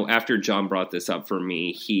 after John brought this up for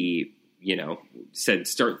me, he, said,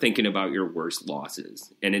 start thinking about your worst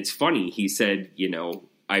losses. And it's funny. He said,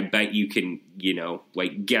 I bet you can,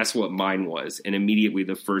 guess what mine was. And immediately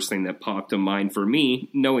the first thing that popped to mind for me,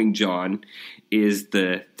 knowing John, is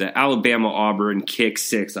the Alabama-Auburn Kick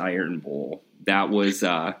 6 Iron Bowl. That was,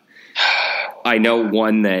 I know,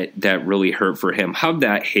 one that really hurt for him. How'd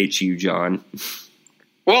that hit you, John?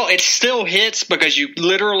 Well, it still hits because you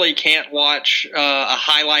literally can't watch a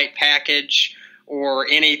highlight package or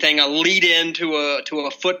anything, a lead in to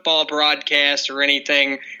a football broadcast or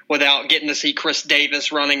anything, without getting to see Chris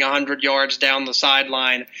Davis running 100 yards down the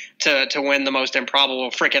sideline to win the most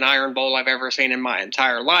improbable freaking Iron Bowl I've ever seen in my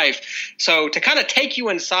entire life. So to kind of take you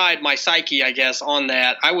inside my psyche, I guess, on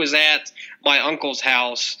that, I was at my uncle's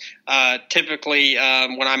house, typically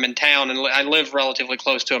when I'm in town, and I live relatively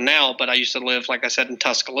close to him now, but I used to live, like I said, in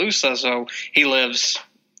Tuscaloosa, so he lives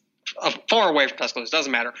far away from Tuscaloosa,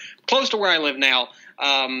 doesn't matter. Close to where I live now,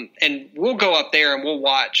 And we'll go up there and we'll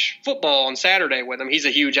watch football on Saturday with him. He's a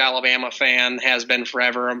huge Alabama fan, has been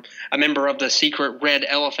forever. I'm a member of the secret Red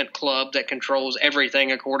Elephant Club that controls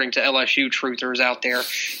everything according to LSU truthers out there.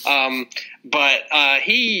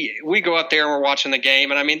 We go up there and we're watching the game.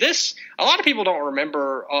 And I mean, a lot of people don't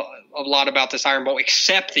remember a lot about this Iron Bowl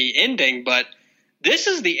except the ending, but this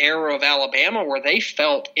is the era of Alabama where they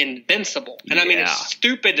felt invincible. And I mean, it's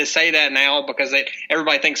stupid to say that now because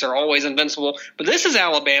everybody thinks they're always invincible. But this is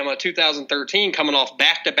Alabama 2013 coming off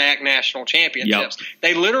back-to-back national championships. Yep.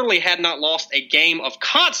 They literally had not lost a game of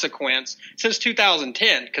consequence since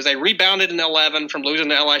 2010 because they rebounded in 11 from losing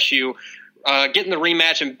to LSU, getting the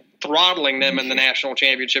rematch and throttling them in the national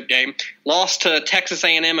championship game. Lost to Texas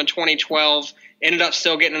A&M in 2012. Ended up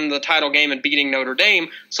still getting into the title game and beating Notre Dame.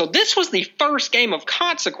 So this was the first game of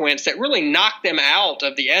consequence that really knocked them out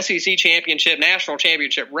of the SEC championship, national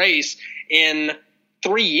championship race in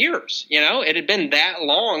 3 years. You know, it had been that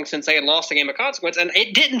long since they had lost a game of consequence, and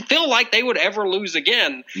it didn't feel like they would ever lose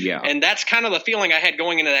again. Yeah. And that's kind of the feeling I had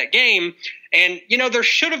going into that game. And, you know, it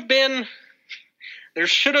should have been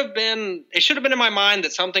in my mind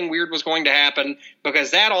that something weird was going to happen because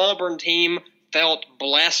that Auburn team felt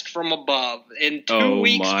blessed from above. In 2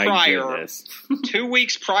 weeks prior, 2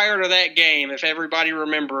 weeks prior to that game, if everybody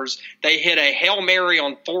remembers, they hit a Hail Mary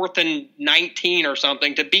on 4th and 19 or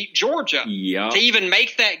something to beat Georgia to even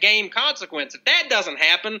make that game consequence. If that doesn't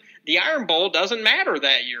happen, the Iron Bowl doesn't matter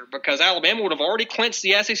that year because Alabama would have already clinched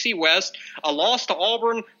the SEC West. A loss to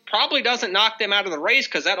Auburn probably doesn't knock them out of the race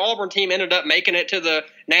because that Auburn team ended up making it to the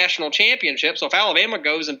national championship. So if Alabama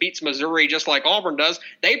goes and beats Missouri just like Auburn does,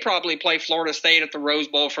 they probably play Florida State at the Rose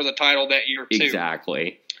Bowl for the title that year too.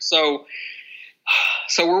 Exactly. So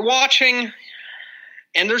we're watching,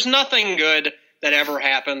 and there's nothing good that ever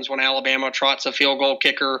happens when Alabama trots a field goal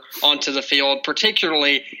kicker onto the field,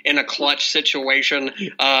 particularly in a clutch situation.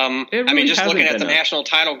 Just looking at the national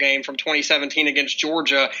title game from 2017 against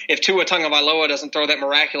Georgia, if Tua Tagovailoa doesn't throw that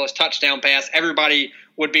miraculous touchdown pass, everybody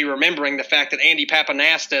would be remembering the fact that Andy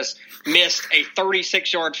Papanastis missed a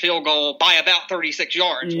 36-yard field goal by about 36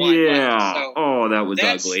 yards. Yeah. So that was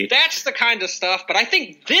ugly. That's the kind of stuff. But I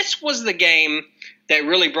think this was the game that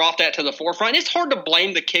really brought that to the forefront. It's hard to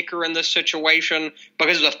blame the kicker in this situation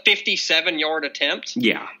because it was a 57-yard attempt.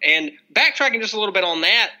 Yeah. And backtracking just a little bit on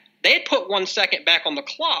that, they had put 1 second back on the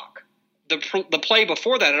clock. The play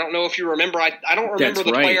before that, I don't know if you remember. I don't remember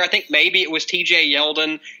the player. I think maybe it was T.J.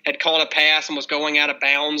 Yeldon had caught a pass and was going out of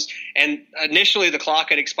bounds. And initially the clock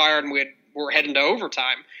had expired and we're heading to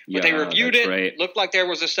overtime. But they reviewed it. Right. Looked like there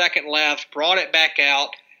was a second left, brought it back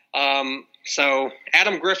out. So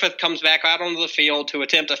Adam Griffith comes back out onto the field to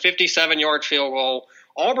attempt a 57-yard field goal.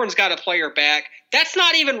 Auburn's got a player back. That's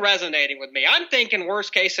not even resonating with me. I'm thinking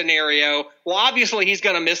worst case scenario, well, obviously he's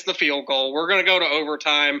going to miss the field goal. We're going to go to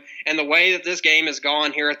overtime. And the way that this game is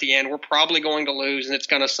gone here at the end, we're probably going to lose and it's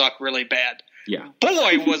going to suck really bad. Yeah.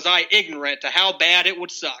 Boy, was I ignorant to how bad it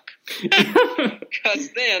would suck. Because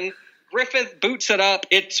then Griffith boots it up.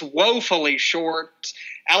 It's woefully short.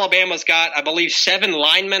 Alabama's got, I believe, 7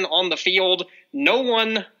 linemen on the field. No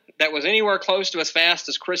one that was anywhere close to as fast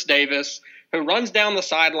as Chris Davis, who runs down the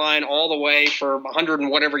sideline all the way for 100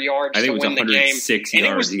 and whatever yards to win the game. I think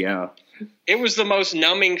it was 106 yards, It was the most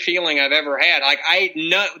numbing feeling I've ever had.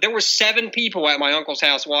 There were 7 people at my uncle's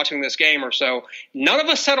house watching this game or so. None of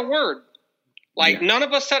us said a word. None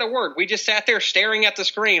of us said a word. We just sat there staring at the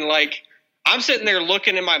screen. I'm sitting there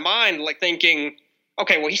looking in my mind, thinking,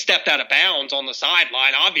 okay, well, he stepped out of bounds on the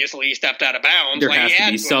sideline. Obviously, he stepped out of bounds. There has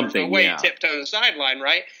to be something. No way he tiptoed the sideline,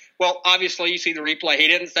 right? Well, obviously, you see the replay. He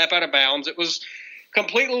didn't step out of bounds. It was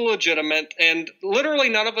completely legitimate, and literally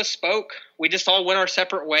none of us spoke. We just all went our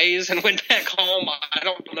separate ways and went back home. I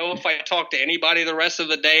don't know if I talked to anybody the rest of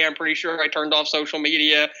the day. I'm pretty sure I turned off social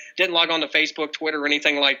media, didn't log on to Facebook, Twitter, or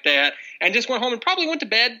anything like that, and just went home and probably went to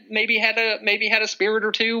bed. Maybe had a spirit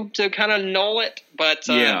or two to kind of null it, but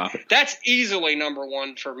that's easily number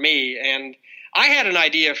one for me. And I had an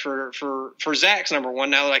idea for Zach's number one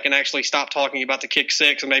now that I can actually stop talking about the kick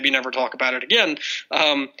six and maybe never talk about it again.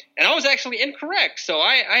 And I was actually incorrect. So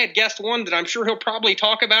I had guessed one that I'm sure he'll probably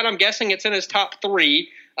talk about. I'm guessing it's in his top 3.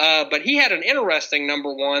 But he had an interesting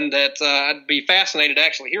number one that I'd be fascinated to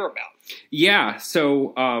actually hear about. Yeah.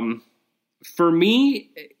 So for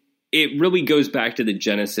me, it really goes back to the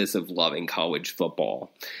genesis of loving college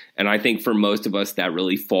football. And I think for most of us that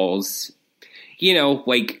really falls –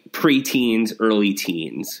 preteens, early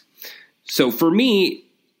teens. So for me,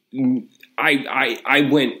 I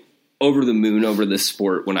went over the moon over this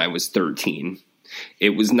sport when I was 13. It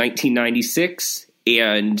was 1996,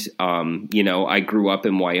 And, I grew up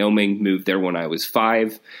in Wyoming, moved there when I was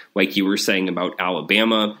 5. Like you were saying about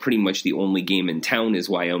Alabama, pretty much the only game in town is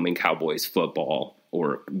Wyoming Cowboys football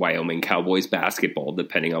or Wyoming Cowboys basketball,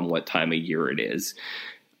 depending on what time of year it is.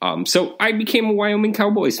 So I became a Wyoming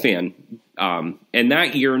Cowboys fan. And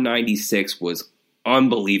that year, 96, was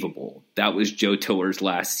unbelievable. That was Joe Tiller's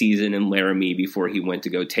last season in Laramie before he went to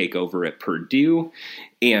go take over at Purdue.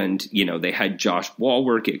 And, they had Josh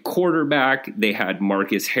Walwork at quarterback. They had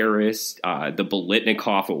Marcus Harris, the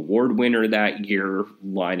Biletnikoff Award winner that year,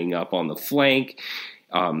 lining up on the flank.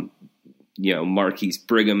 Marquise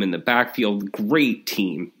Brigham in the backfield. Great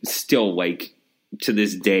team. Still, to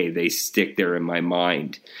this day, they stick there in my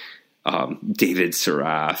mind. David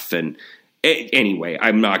Seraph and... Anyway,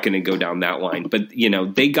 I'm not going to go down that line, but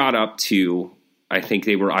they got up to, I think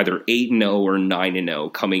they were either 8-0 or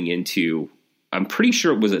 9-0 coming into, I'm pretty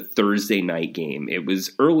sure it was a Thursday night game. It was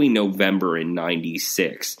early November in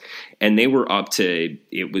 96, and they were up to,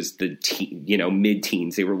 it was the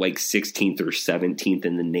mid-teens. They were 16th or 17th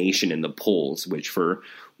in the nation in the polls, which for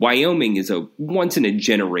Wyoming is a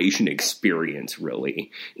once-in-a-generation experience, really.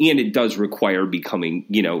 And it does require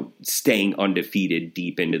staying undefeated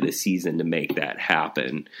deep into the season to make that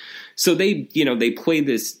happen. So they play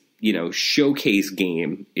this, showcase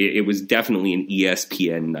game. It was definitely an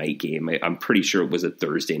ESPN night game. I'm pretty sure it was a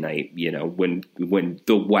Thursday night, when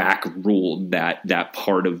the WAC ruled that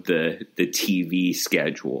part of the TV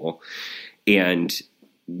schedule. And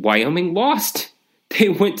Wyoming lost. They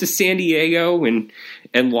went to San Diego and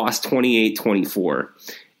lost 28-24.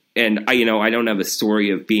 And I don't have a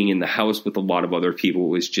story of being in the house with a lot of other people.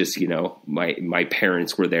 It was just, my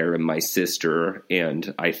parents were there and my sister.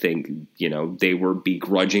 And I think, they were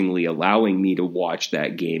begrudgingly allowing me to watch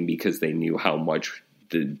that game because they knew how much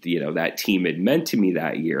that team had meant to me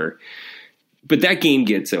that year. But that game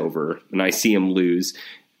gets over and I see them lose.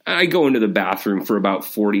 I go into the bathroom for about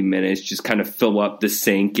 40 minutes, just kind of fill up the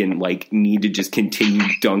sink and need to just continue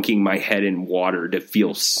dunking my head in water to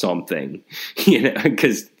feel something,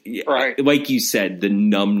 because right. Like you said, the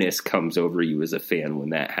numbness comes over you as a fan when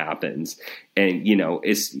that happens. And,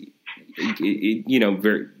 it's,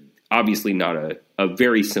 very obviously not a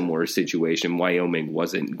very similar situation. Wyoming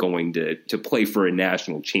wasn't going to play for a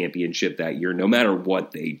national championship that year, no matter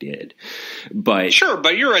what they did. But sure,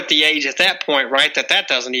 but you're at the age at that point, right, that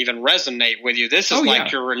doesn't even resonate with you. This is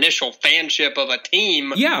your initial fanship of a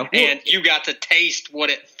team, and you got to taste what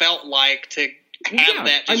it felt like to have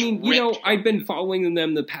that. I've been following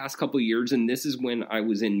them the past couple of years, and this is when I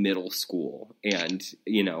was in middle school, and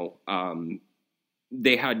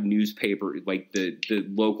they had newspaper, the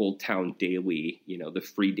local town daily, the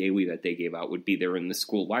free daily that they gave out would be there in the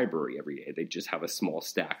school library every day. They'd just have a small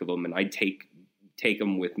stack of them, and I'd take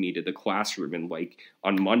them with me to the classroom and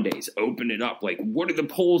on Mondays, open it up. What do the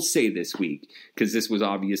polls say this week? Because this was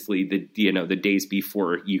obviously the days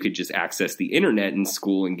before you could just access the internet in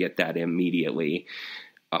school and get that immediately.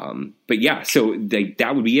 So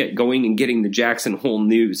that would be it, going and getting the Jackson Hole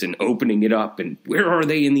News and opening it up. And where are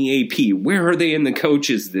they in the AP? Where are they in the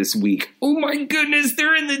coaches this week? Oh my goodness,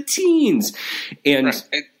 they're in the teens. And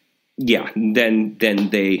then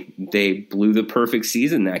they blew the perfect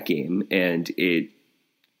season that game. And it,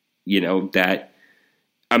 that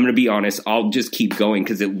I'm going to be honest, I'll just keep going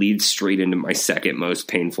because it leads straight into my second most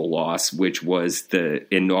painful loss, which was the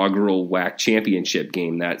inaugural WAC championship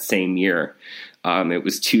game that same year. It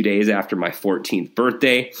was 2 days after my 14th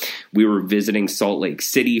birthday. We were visiting Salt Lake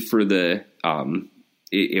City for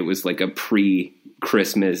it was like a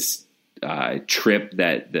pre-Christmas trip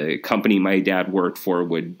that the company my dad worked for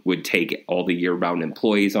would take all the year-round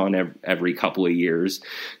employees on every couple of years.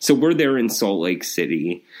 So we're there in Salt Lake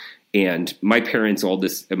City. And my parents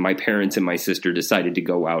and my sister decided to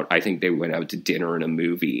go out. I think they went out to dinner and a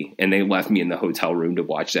movie, and they left me in the hotel room to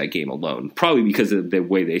watch that game alone. Probably because of the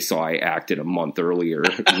way they saw I acted a month earlier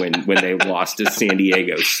when they lost to San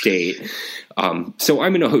Diego State. So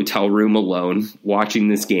I'm in a hotel room alone watching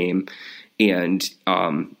this game, and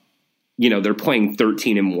they're playing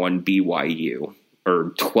 13-1 BYU.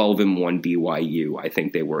 Or 12-1 BYU, I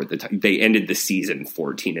think they were at the time. They ended the season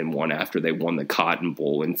 14-1 after they won the Cotton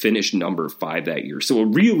Bowl and finished number 5 that year. So a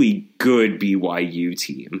really good BYU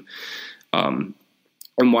team. And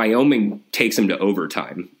Wyoming takes them to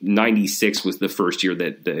overtime. 96 was the first year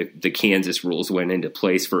that the Kansas rules went into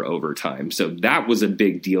place for overtime. So that was a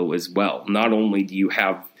big deal as well. Not only do you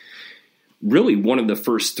have really one of the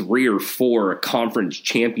first 3 or 4 conference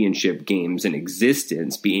championship games in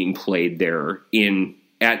existence being played there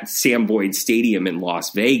at Sam Boyd Stadium in Las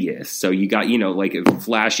Vegas. So you got, a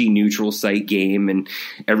flashy neutral site game, and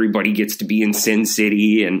everybody gets to be in Sin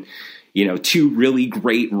City, and two really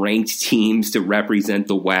great ranked teams to represent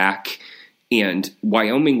the WAC, and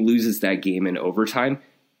Wyoming loses that game in overtime.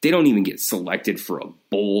 They don't even get selected for a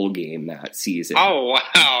bowl game that season. Oh,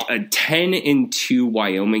 wow. A 10-2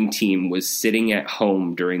 Wyoming team was sitting at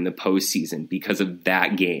home during the postseason because of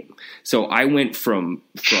that game. So I went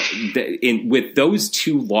with those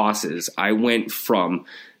two losses, I went from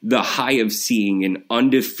the high of seeing an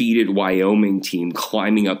undefeated Wyoming team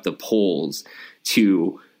climbing up the polls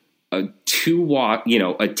to a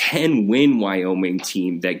 10-win Wyoming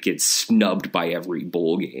team that gets snubbed by every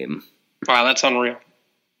bowl game. Wow, that's unreal.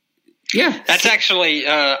 Yeah, that's actually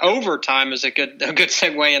overtime is a good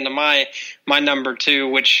segue into my number 2,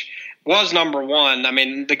 which was number 1. I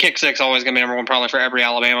mean, the kick six always going to be number 1 probably for every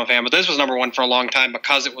Alabama fan, but this was number 1 for a long time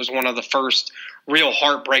because it was one of the first real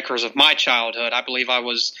heartbreakers of my childhood. I believe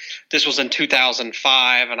this was in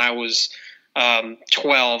 2005, and I was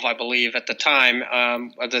 12, I believe, at the time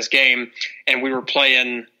of this game,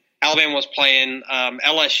 and Alabama was playing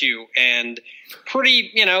LSU, and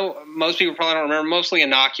pretty, most people probably don't remember, mostly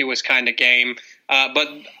innocuous kind of game. But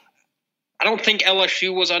I don't think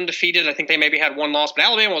LSU was undefeated. I think they maybe had one loss, but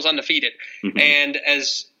Alabama was undefeated. Mm-hmm. And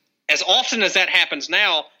as often as that happens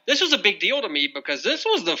now, this was a big deal to me because this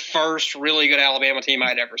was the first really good Alabama team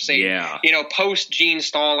I'd ever seen. Yeah. Post Gene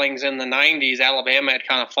Stallings in the 90s, Alabama had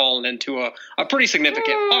kind of fallen into a pretty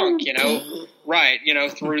significant funk, right,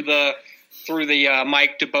 through the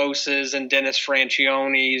Mike DeBoses and Dennis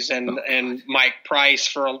Franchionis and Mike Price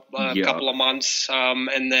for a couple of months.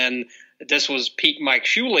 And then this was peak Mike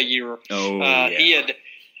Shula year.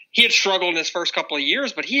 He had struggled in his first couple of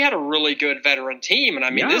years, but he had a really good veteran team. And I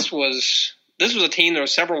mean, this was a team. There were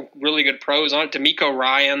several really good pros on it. D'Amico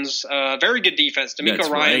Ryans, very good defense. D'Amico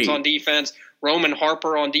Ryans on defense. Roman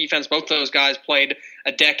Harper on defense. Both of those guys played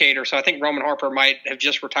a decade or so. I think Roman Harper might have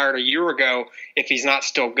just retired a year ago if he's not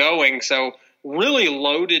still going. So really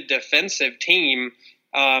loaded defensive team.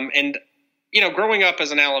 And, growing up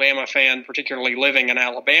as an Alabama fan, particularly living in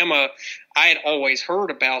Alabama, I had always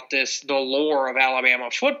heard about the lore of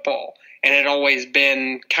Alabama football. And it had always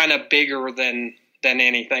been kind of bigger than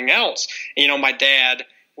anything else. My dad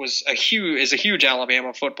is a huge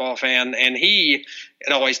Alabama football fan, and he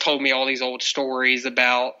had always told me all these old stories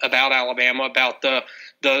about Alabama, about the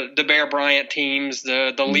Bear Bryant teams,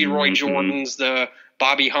 the Leroy Jordans, the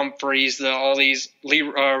Bobby Humphreys, all these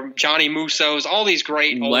Johnny Musos, all these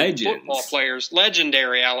great old football players,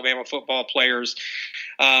 legendary Alabama football players,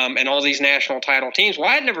 and all these national title teams. Well,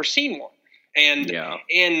 I had never seen one, and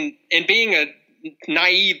in being a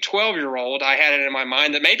naive 12-year-old, I had it in my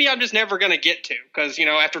mind that maybe I'm just never going to get to, because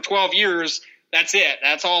after 12 years, that's it.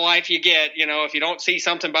 That's all life you get. If you don't see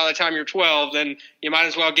something by the time you're 12, then you might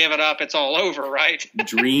as well give it up. It's all over, right?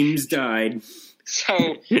 Dreams died.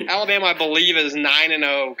 So Alabama, I believe, is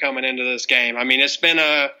 9-0 coming into this game. I mean, it's been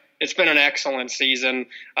an excellent season,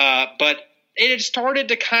 but it had started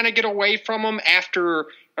to kind of get away from them after.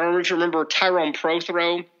 I don't know if you remember Tyrone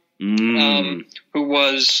Prothro, who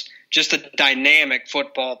was just a dynamic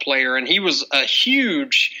football player, and he was a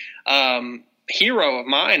huge hero of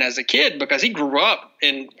mine as a kid because he grew up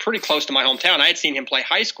in pretty close to my hometown. I had seen him play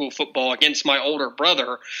high school football against my older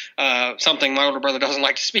brother, something my older brother doesn't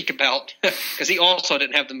like to speak about because he also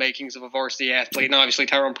didn't have the makings of a varsity athlete, and obviously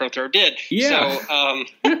Tyrone Prothro did. Yeah. So,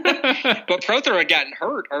 but Prothro had gotten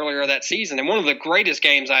hurt earlier that season, and one of the greatest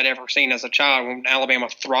games I'd ever seen as a child when Alabama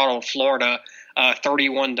throttled Florida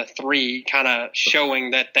 31-3, kind of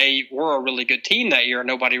showing that they were a really good team that year.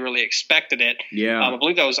 Nobody really expected it. Yeah. I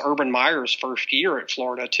believe that was Urban Meyer's first year at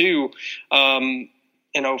Florida too, in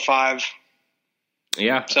 2005.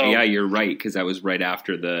 Yeah. So, yeah, you're right, because that was right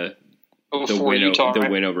after the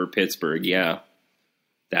win over Pittsburgh. Yeah.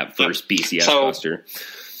 That first BCS buster.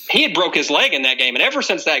 He had broke his leg in that game, and ever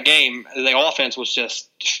since that game, the offense was just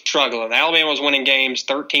struggling. Alabama was winning games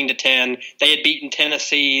 13-10. They had beaten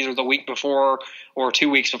Tennessee the week before or 2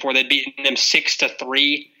 weeks before. They'd beaten them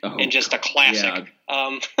 6-3 in just a classic.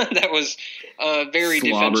 Yeah. That was a very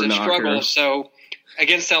defensive struggle. So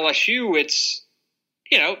against LSU, it's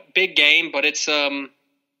big game, but it's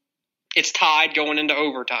tied going into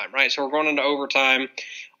overtime, right? So we're going into overtime.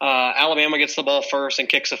 Alabama gets the ball first and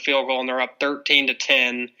kicks a field goal, and they're up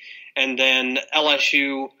 13-10. And then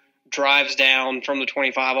LSU drives down from the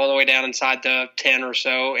 25 all the way down inside the 10 or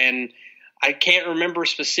so. And I can't remember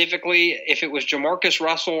specifically if it was Jamarcus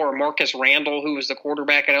Russell or Marcus Randall who was the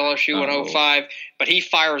quarterback at LSU in 2005, but he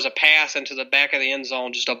fires a pass into the back of the end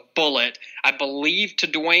zone, just a bullet, I believe, to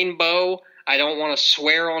Dwayne Bowe. I don't want to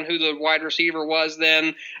swear on who the wide receiver was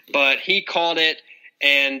then, but he caught it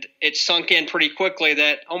And it sunk in pretty quickly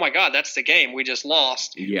that, oh my God, that's the game. We just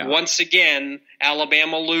lost. Yeah. Once again,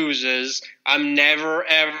 Alabama loses. I'm never,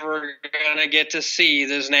 ever going to get to see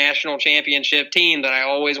this national championship team that I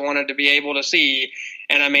always wanted to be able to see.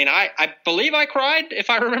 And I mean, I believe I cried, if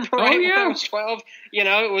I remember right, when I was 12. You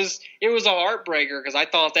know, it was a heartbreaker because I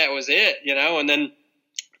thought that was it, you know. And then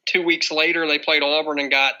 2 weeks later, they played Auburn and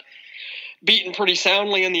got beaten pretty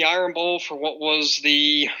soundly in the Iron Bowl for what was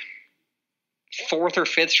the fourth or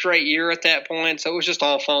fifth straight year at that point. So it was just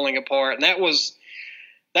all falling apart. And that was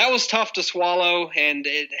tough to swallow, and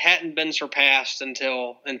it hadn't been surpassed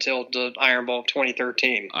until the Iron Bowl of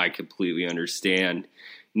 2013. I completely understand.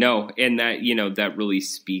 No, and that, you know, that really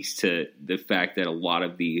speaks to the fact that a lot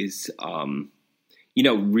of these, you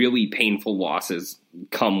know, really painful losses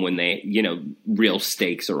come when they, you know, real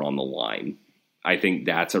stakes are on the line. I think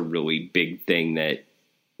that's a really big thing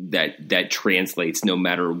that translates no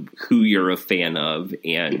matter who you're a fan of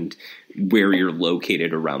and where you're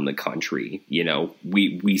located around the country. You know,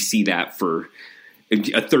 we see that for a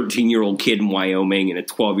 13-year-old kid in Wyoming and a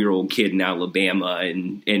 12-year-old kid in Alabama,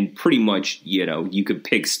 and pretty much, you know, you could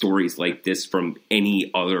pick stories like this from any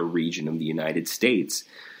other region of the United States.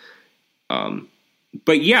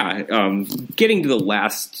 But yeah, getting to the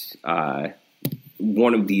last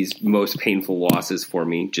one of these most painful losses for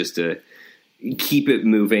me, just to keep it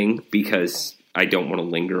moving because I don't want to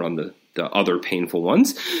linger on the other painful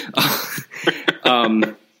ones.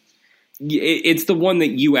 It's the one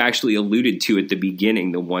that you actually alluded to at the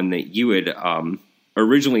beginning, the one that you had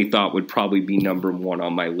originally thought would probably be number one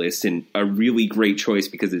on my list, and a really great choice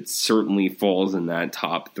because it certainly falls in that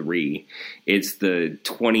top three. It's the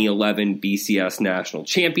 2011 BCS National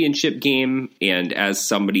Championship game, and as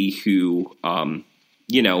somebody who,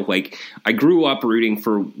 you know, like, I grew up rooting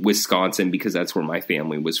for Wisconsin because that's where my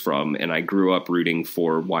family was from, and I grew up rooting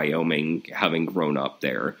for Wyoming having grown up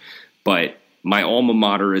there. But my alma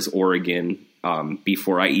mater is Oregon.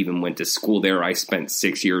 Before I even went to school there, I spent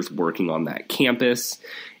 6 years working on that campus.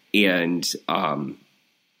 And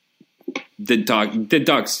the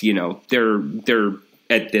Ducks, you know, they're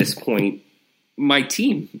at this point my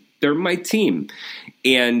team. They're my team.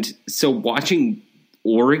 And so watching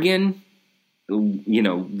Oregon, you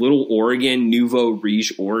know, little Oregon, Nouveau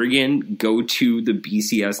Riche, Oregon, go to the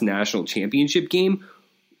BCS National Championship game,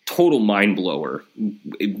 total mind blower.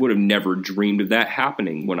 It would have never dreamed of that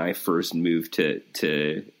happening when I first moved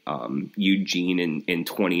to Eugene in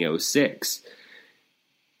 2006.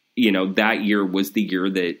 You know, that year was the year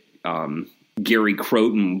that Gary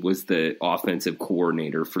Croton was the offensive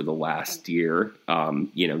coordinator for the last year.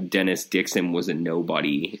 You know, Dennis Dixon was a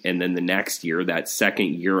nobody. And then the next year, that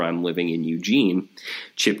second year I'm living in Eugene,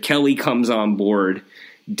 Chip Kelly comes on board.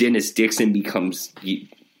 Dennis Dixon becomes,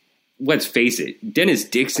 let's face it, Dennis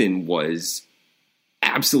Dixon was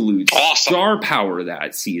absolute awesome star power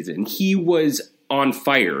that season. He was on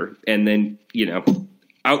fire. And then, you know,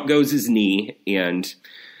 out goes his knee, and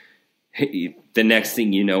the next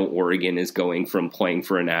thing you know, Oregon is going from playing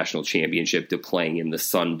for a national championship to playing in the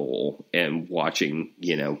Sun Bowl and watching,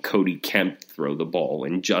 you know, Cody Kemp throw the ball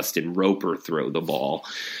and Justin Roper throw the ball.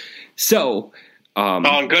 So,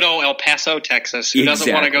 on good old El Paso, Texas. Who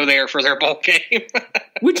doesn't want to go there for their bowl game?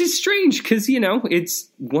 Which is strange because, you know, it's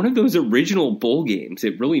one of those original bowl games.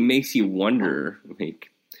 It really makes you wonder, like,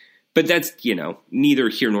 but that's, you know, neither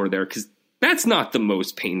here nor there, because that's not the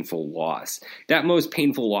most painful loss. That most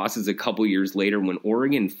painful loss is a couple years later when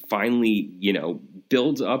Oregon finally, you know,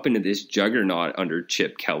 builds up into this juggernaut under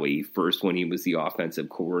Chip Kelly, first when he was the offensive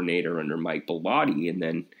coordinator under Mike Bellotti, and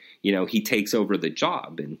then, you know, he takes over the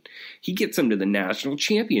job and he gets them to the national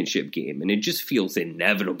championship game. And it just feels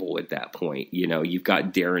inevitable at that point. You know, you've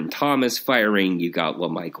got Darren Thomas firing, you got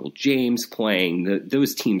LaMichael James playing.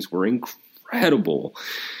 Those teams were incredible.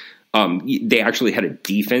 They actually had a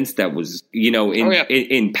defense that was, you know,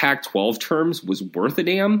 in Pac-12 terms was worth a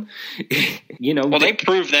damn. You know, well, they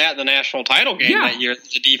proved that in the national title game that year.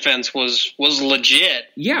 The defense was legit.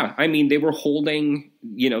 Yeah, I mean, they were holding,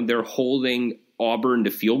 you know, they're holding Auburn to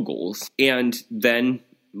field goals, and then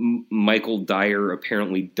Michael Dyer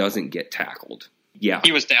apparently doesn't get tackled. Yeah,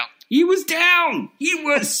 he was down. He was down. He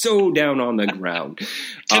was so down on the ground.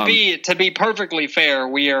 To be perfectly fair,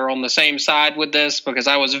 we are on the same side with this because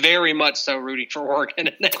I was very much so rooting for Oregon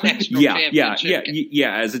in that national championship.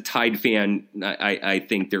 Yeah. As a Tide fan, I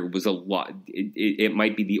think there was a lot. It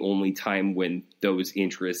might be the only time when those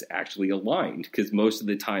interests actually aligned, because most of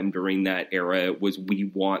the time during that era it was, we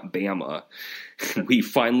want Bama. We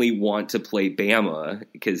finally want to play Bama,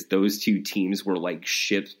 because those two teams were like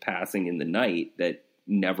ships passing in the night that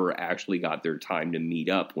never actually got their time to meet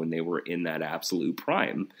up when they were in that absolute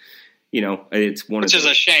prime. it's one which is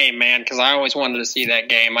a shame, man, because I always wanted to see that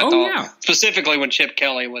game. I thought specifically when Chip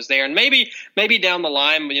Kelly was there, and maybe down the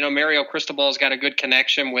line, Mario Cristobal's got a good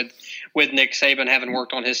connection with Nick Saban, having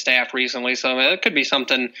worked on his staff recently. So it could be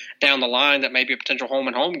something down the line that maybe a potential home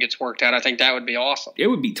and home gets worked out. I think that would be awesome. It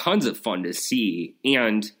would be tons of fun to see,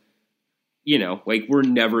 and we're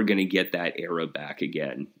never going to get that era back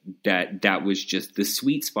again. That was just the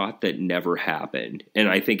sweet spot that never happened. And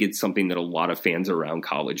I think it's something that a lot of fans around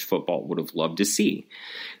college football would have loved to see.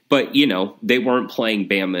 But, they weren't playing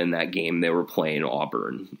Bama in that game. They were playing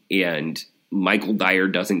Auburn. And Michael Dyer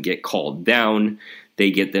doesn't get called down. They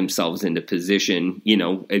get themselves into position,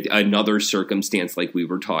 another circumstance like we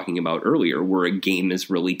were talking about earlier, where a game is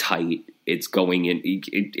really tight. It's going in,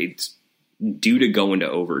 it's due to go into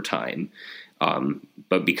overtime.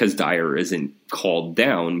 But because Dyer isn't called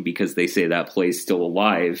down, because they say that play's still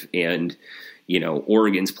alive, and,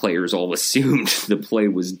 Oregon's players all assumed the play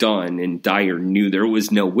was done, and Dyer knew there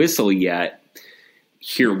was no whistle yet,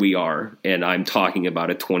 here we are. And I'm talking about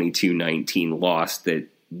a 22-19 loss that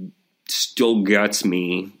still guts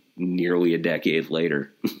me nearly a decade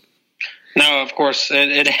later. No, of course,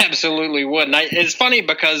 it absolutely would. And it's funny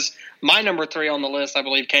because my number 3 on the list, I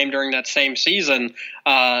believe, came during that same season,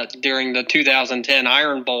 during the 2010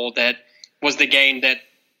 Iron Bowl. That was the game that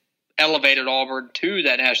elevated Auburn to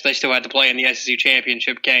that national. They still had to play in the SEC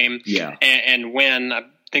championship game and win. I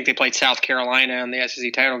think they played South Carolina in the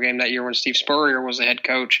SEC title game that year when Steve Spurrier was the head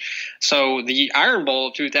coach. So the Iron Bowl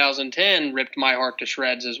of 2010 ripped my heart to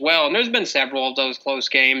shreds as well. And there's been several of those close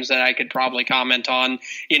games that I could probably comment on.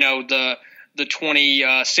 The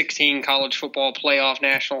 2016 college football playoff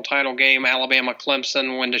national title game,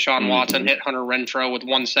 Alabama-Clemson, when Deshaun Watson hit Hunter Renfrow with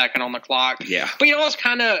 1 second on the clock. Yeah. But, it's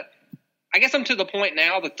kind of – I guess I'm to the point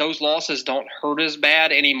now that those losses don't hurt as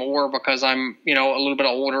bad anymore because I'm, a little bit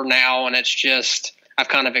older now, and it's just – I've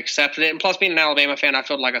kind of accepted it. And plus, being an Alabama fan, I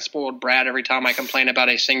feel like a spoiled brat every time I complain about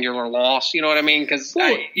a singular loss. You know what I mean? Because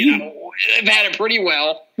they've had it pretty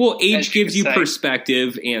well. Well, age gives you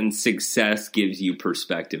perspective, and success gives you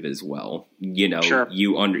perspective as well. Sure.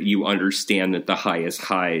 You understand that the highest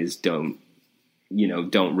highs don't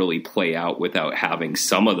really play out without having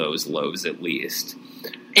some of those lows at least.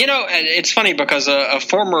 It's funny because a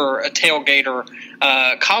former tailgater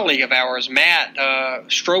colleague of ours, Matt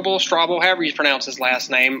Strobel, however you pronounce his last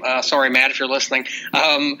name. Sorry, Matt, if you're listening.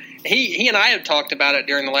 He and I had talked about it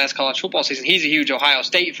during the last college football season. He's a huge Ohio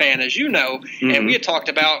State fan, as you know, and we had talked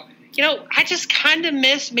about, I just kind of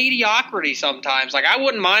miss mediocrity sometimes. Like, I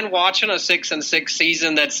wouldn't mind watching a 6-6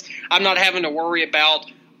 season I'm not having to worry about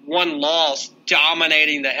one loss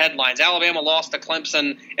dominating the headlines. Alabama lost to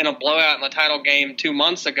Clemson in a blowout in the title game 2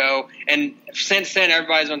 months ago, and since then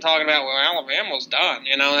everybody's been talking about, well, Alabama's done.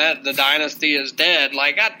 That the dynasty is dead.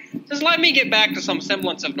 Like, just let me get back to some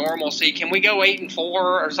semblance of normalcy. Can we go 8-4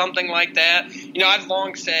 or something like that? I've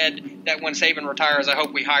long said that when Saban retires, I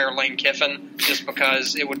hope we hire Lane Kiffin, just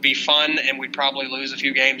because it would be fun, and we'd probably lose a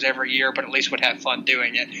few games every year, but at least we'd have fun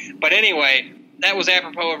doing it. But anyway, that was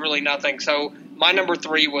apropos of really nothing. So my number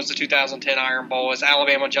 3 was the 2010 Iron Bowl as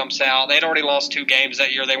Alabama jumps out. They'd already lost 2 games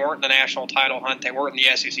that year. They weren't in the national title hunt. They weren't in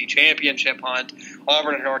the SEC championship hunt.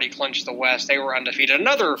 Auburn had already clinched the West. They were undefeated.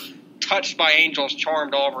 Another touched by angels,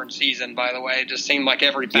 charmed Auburn season, by the way. It just seemed like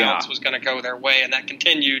every bounce was going to go their way, and that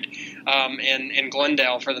continued in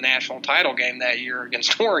Glendale for the national title game that year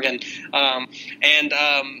against Oregon.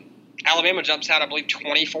 Alabama jumps out, I believe,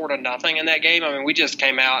 24-0 in that game. I mean, we just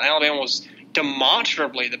came out. Alabama was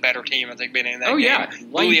demonstrably the better team at the beginning of that game.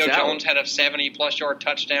 Julio Jones had a 70-plus yard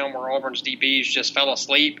touchdown where Auburn's DBs just fell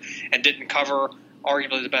asleep and didn't cover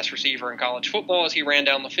arguably the best receiver in college football as he ran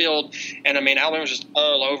down the field. And, I mean, Alabama was just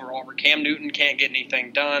all over Auburn. Cam Newton can't get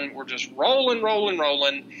anything done. We're just rolling.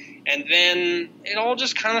 And then it all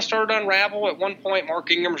just kind of started to unravel. At one point,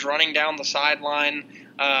 Mark Ingram's running down the sideline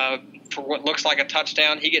for what looks like a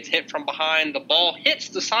touchdown. He gets hit from behind. The ball hits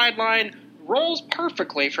the sideline, rolls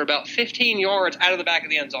perfectly for about 15 yards out of the back of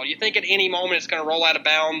the end zone. You think at any moment it's going to roll out of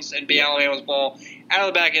bounds and be Alabama's ball, out of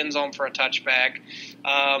the back end zone for a touchback.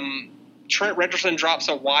 Trent Richardson drops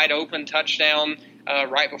a wide-open touchdown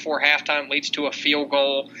right before halftime, leads to a field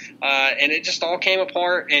goal, and it just all came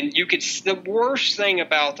apart. And you could. The worst thing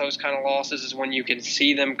about those kind of losses is when you can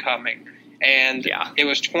see them coming. And it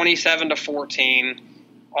was 27-14.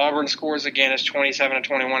 Auburn scores again. It's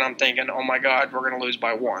 27-21. I'm thinking, oh my God, we're going to lose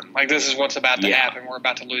by 1. Like, this is what's about to happen. We're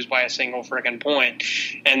about to lose by a single freaking point.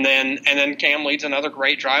 And then Cam leads another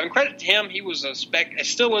great drive. And credit to him, he was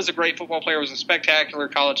still is a great football player. Was a spectacular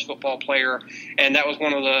college football player. And that was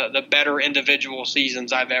one of the better individual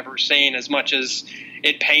seasons I've ever seen. As much as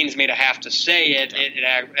it pains me to have to say it, it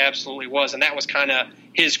absolutely was. And that was kind of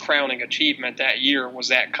his crowning achievement that year, was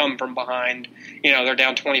that come from behind. They're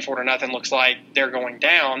down 24-0, looks like they're going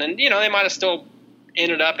down. And, they might have still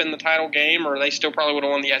ended up in the title game, or they still probably would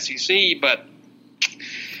have won the SEC, but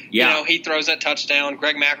he throws that touchdown.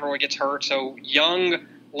 Greg McElroy gets hurt, so young,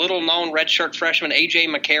 little-known redshirt freshman A.J.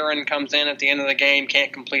 McCarron comes in at the end of the game,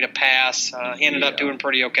 can't complete a pass. He ended up doing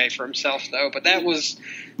pretty okay for himself, though. But that was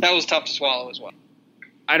tough to swallow as well.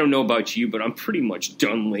 I don't know about you, but I'm pretty much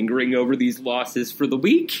done lingering over these losses for the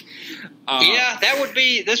week.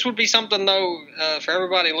 This would be something, though, for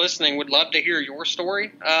everybody listening. Would love to hear your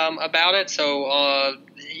story about it. So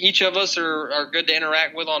each of us are good to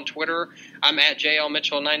interact with on Twitter. I'm at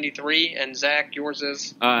JLMitchell93, and Zach, yours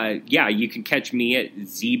is? You can catch me at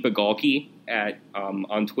ZBagalki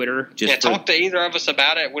on Twitter. Talk to either of us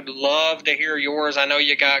about it. Would love to hear yours. I know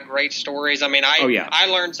you got great stories. I mean, I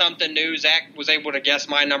learned something new. Zach was able to guess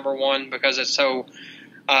my number one because it's so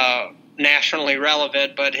nationally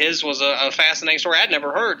relevant, but his was a fascinating story I'd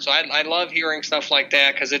never heard. So I love hearing stuff like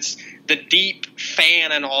that because it's the deep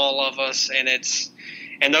fan in all of us,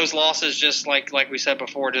 and those losses, just like we said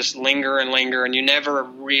before, just linger and linger, and you never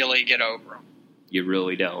really get over them. You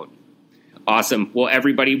really don't. Awesome. Well,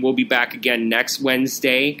 everybody, we'll be back again next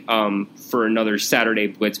Wednesday for another Saturday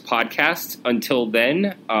Blitz podcast. Until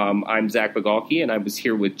then, I'm Zach Bagalki, and I was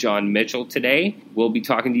here with John Mitchell today. We'll be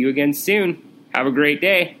talking to you again soon. Have a great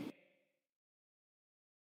day.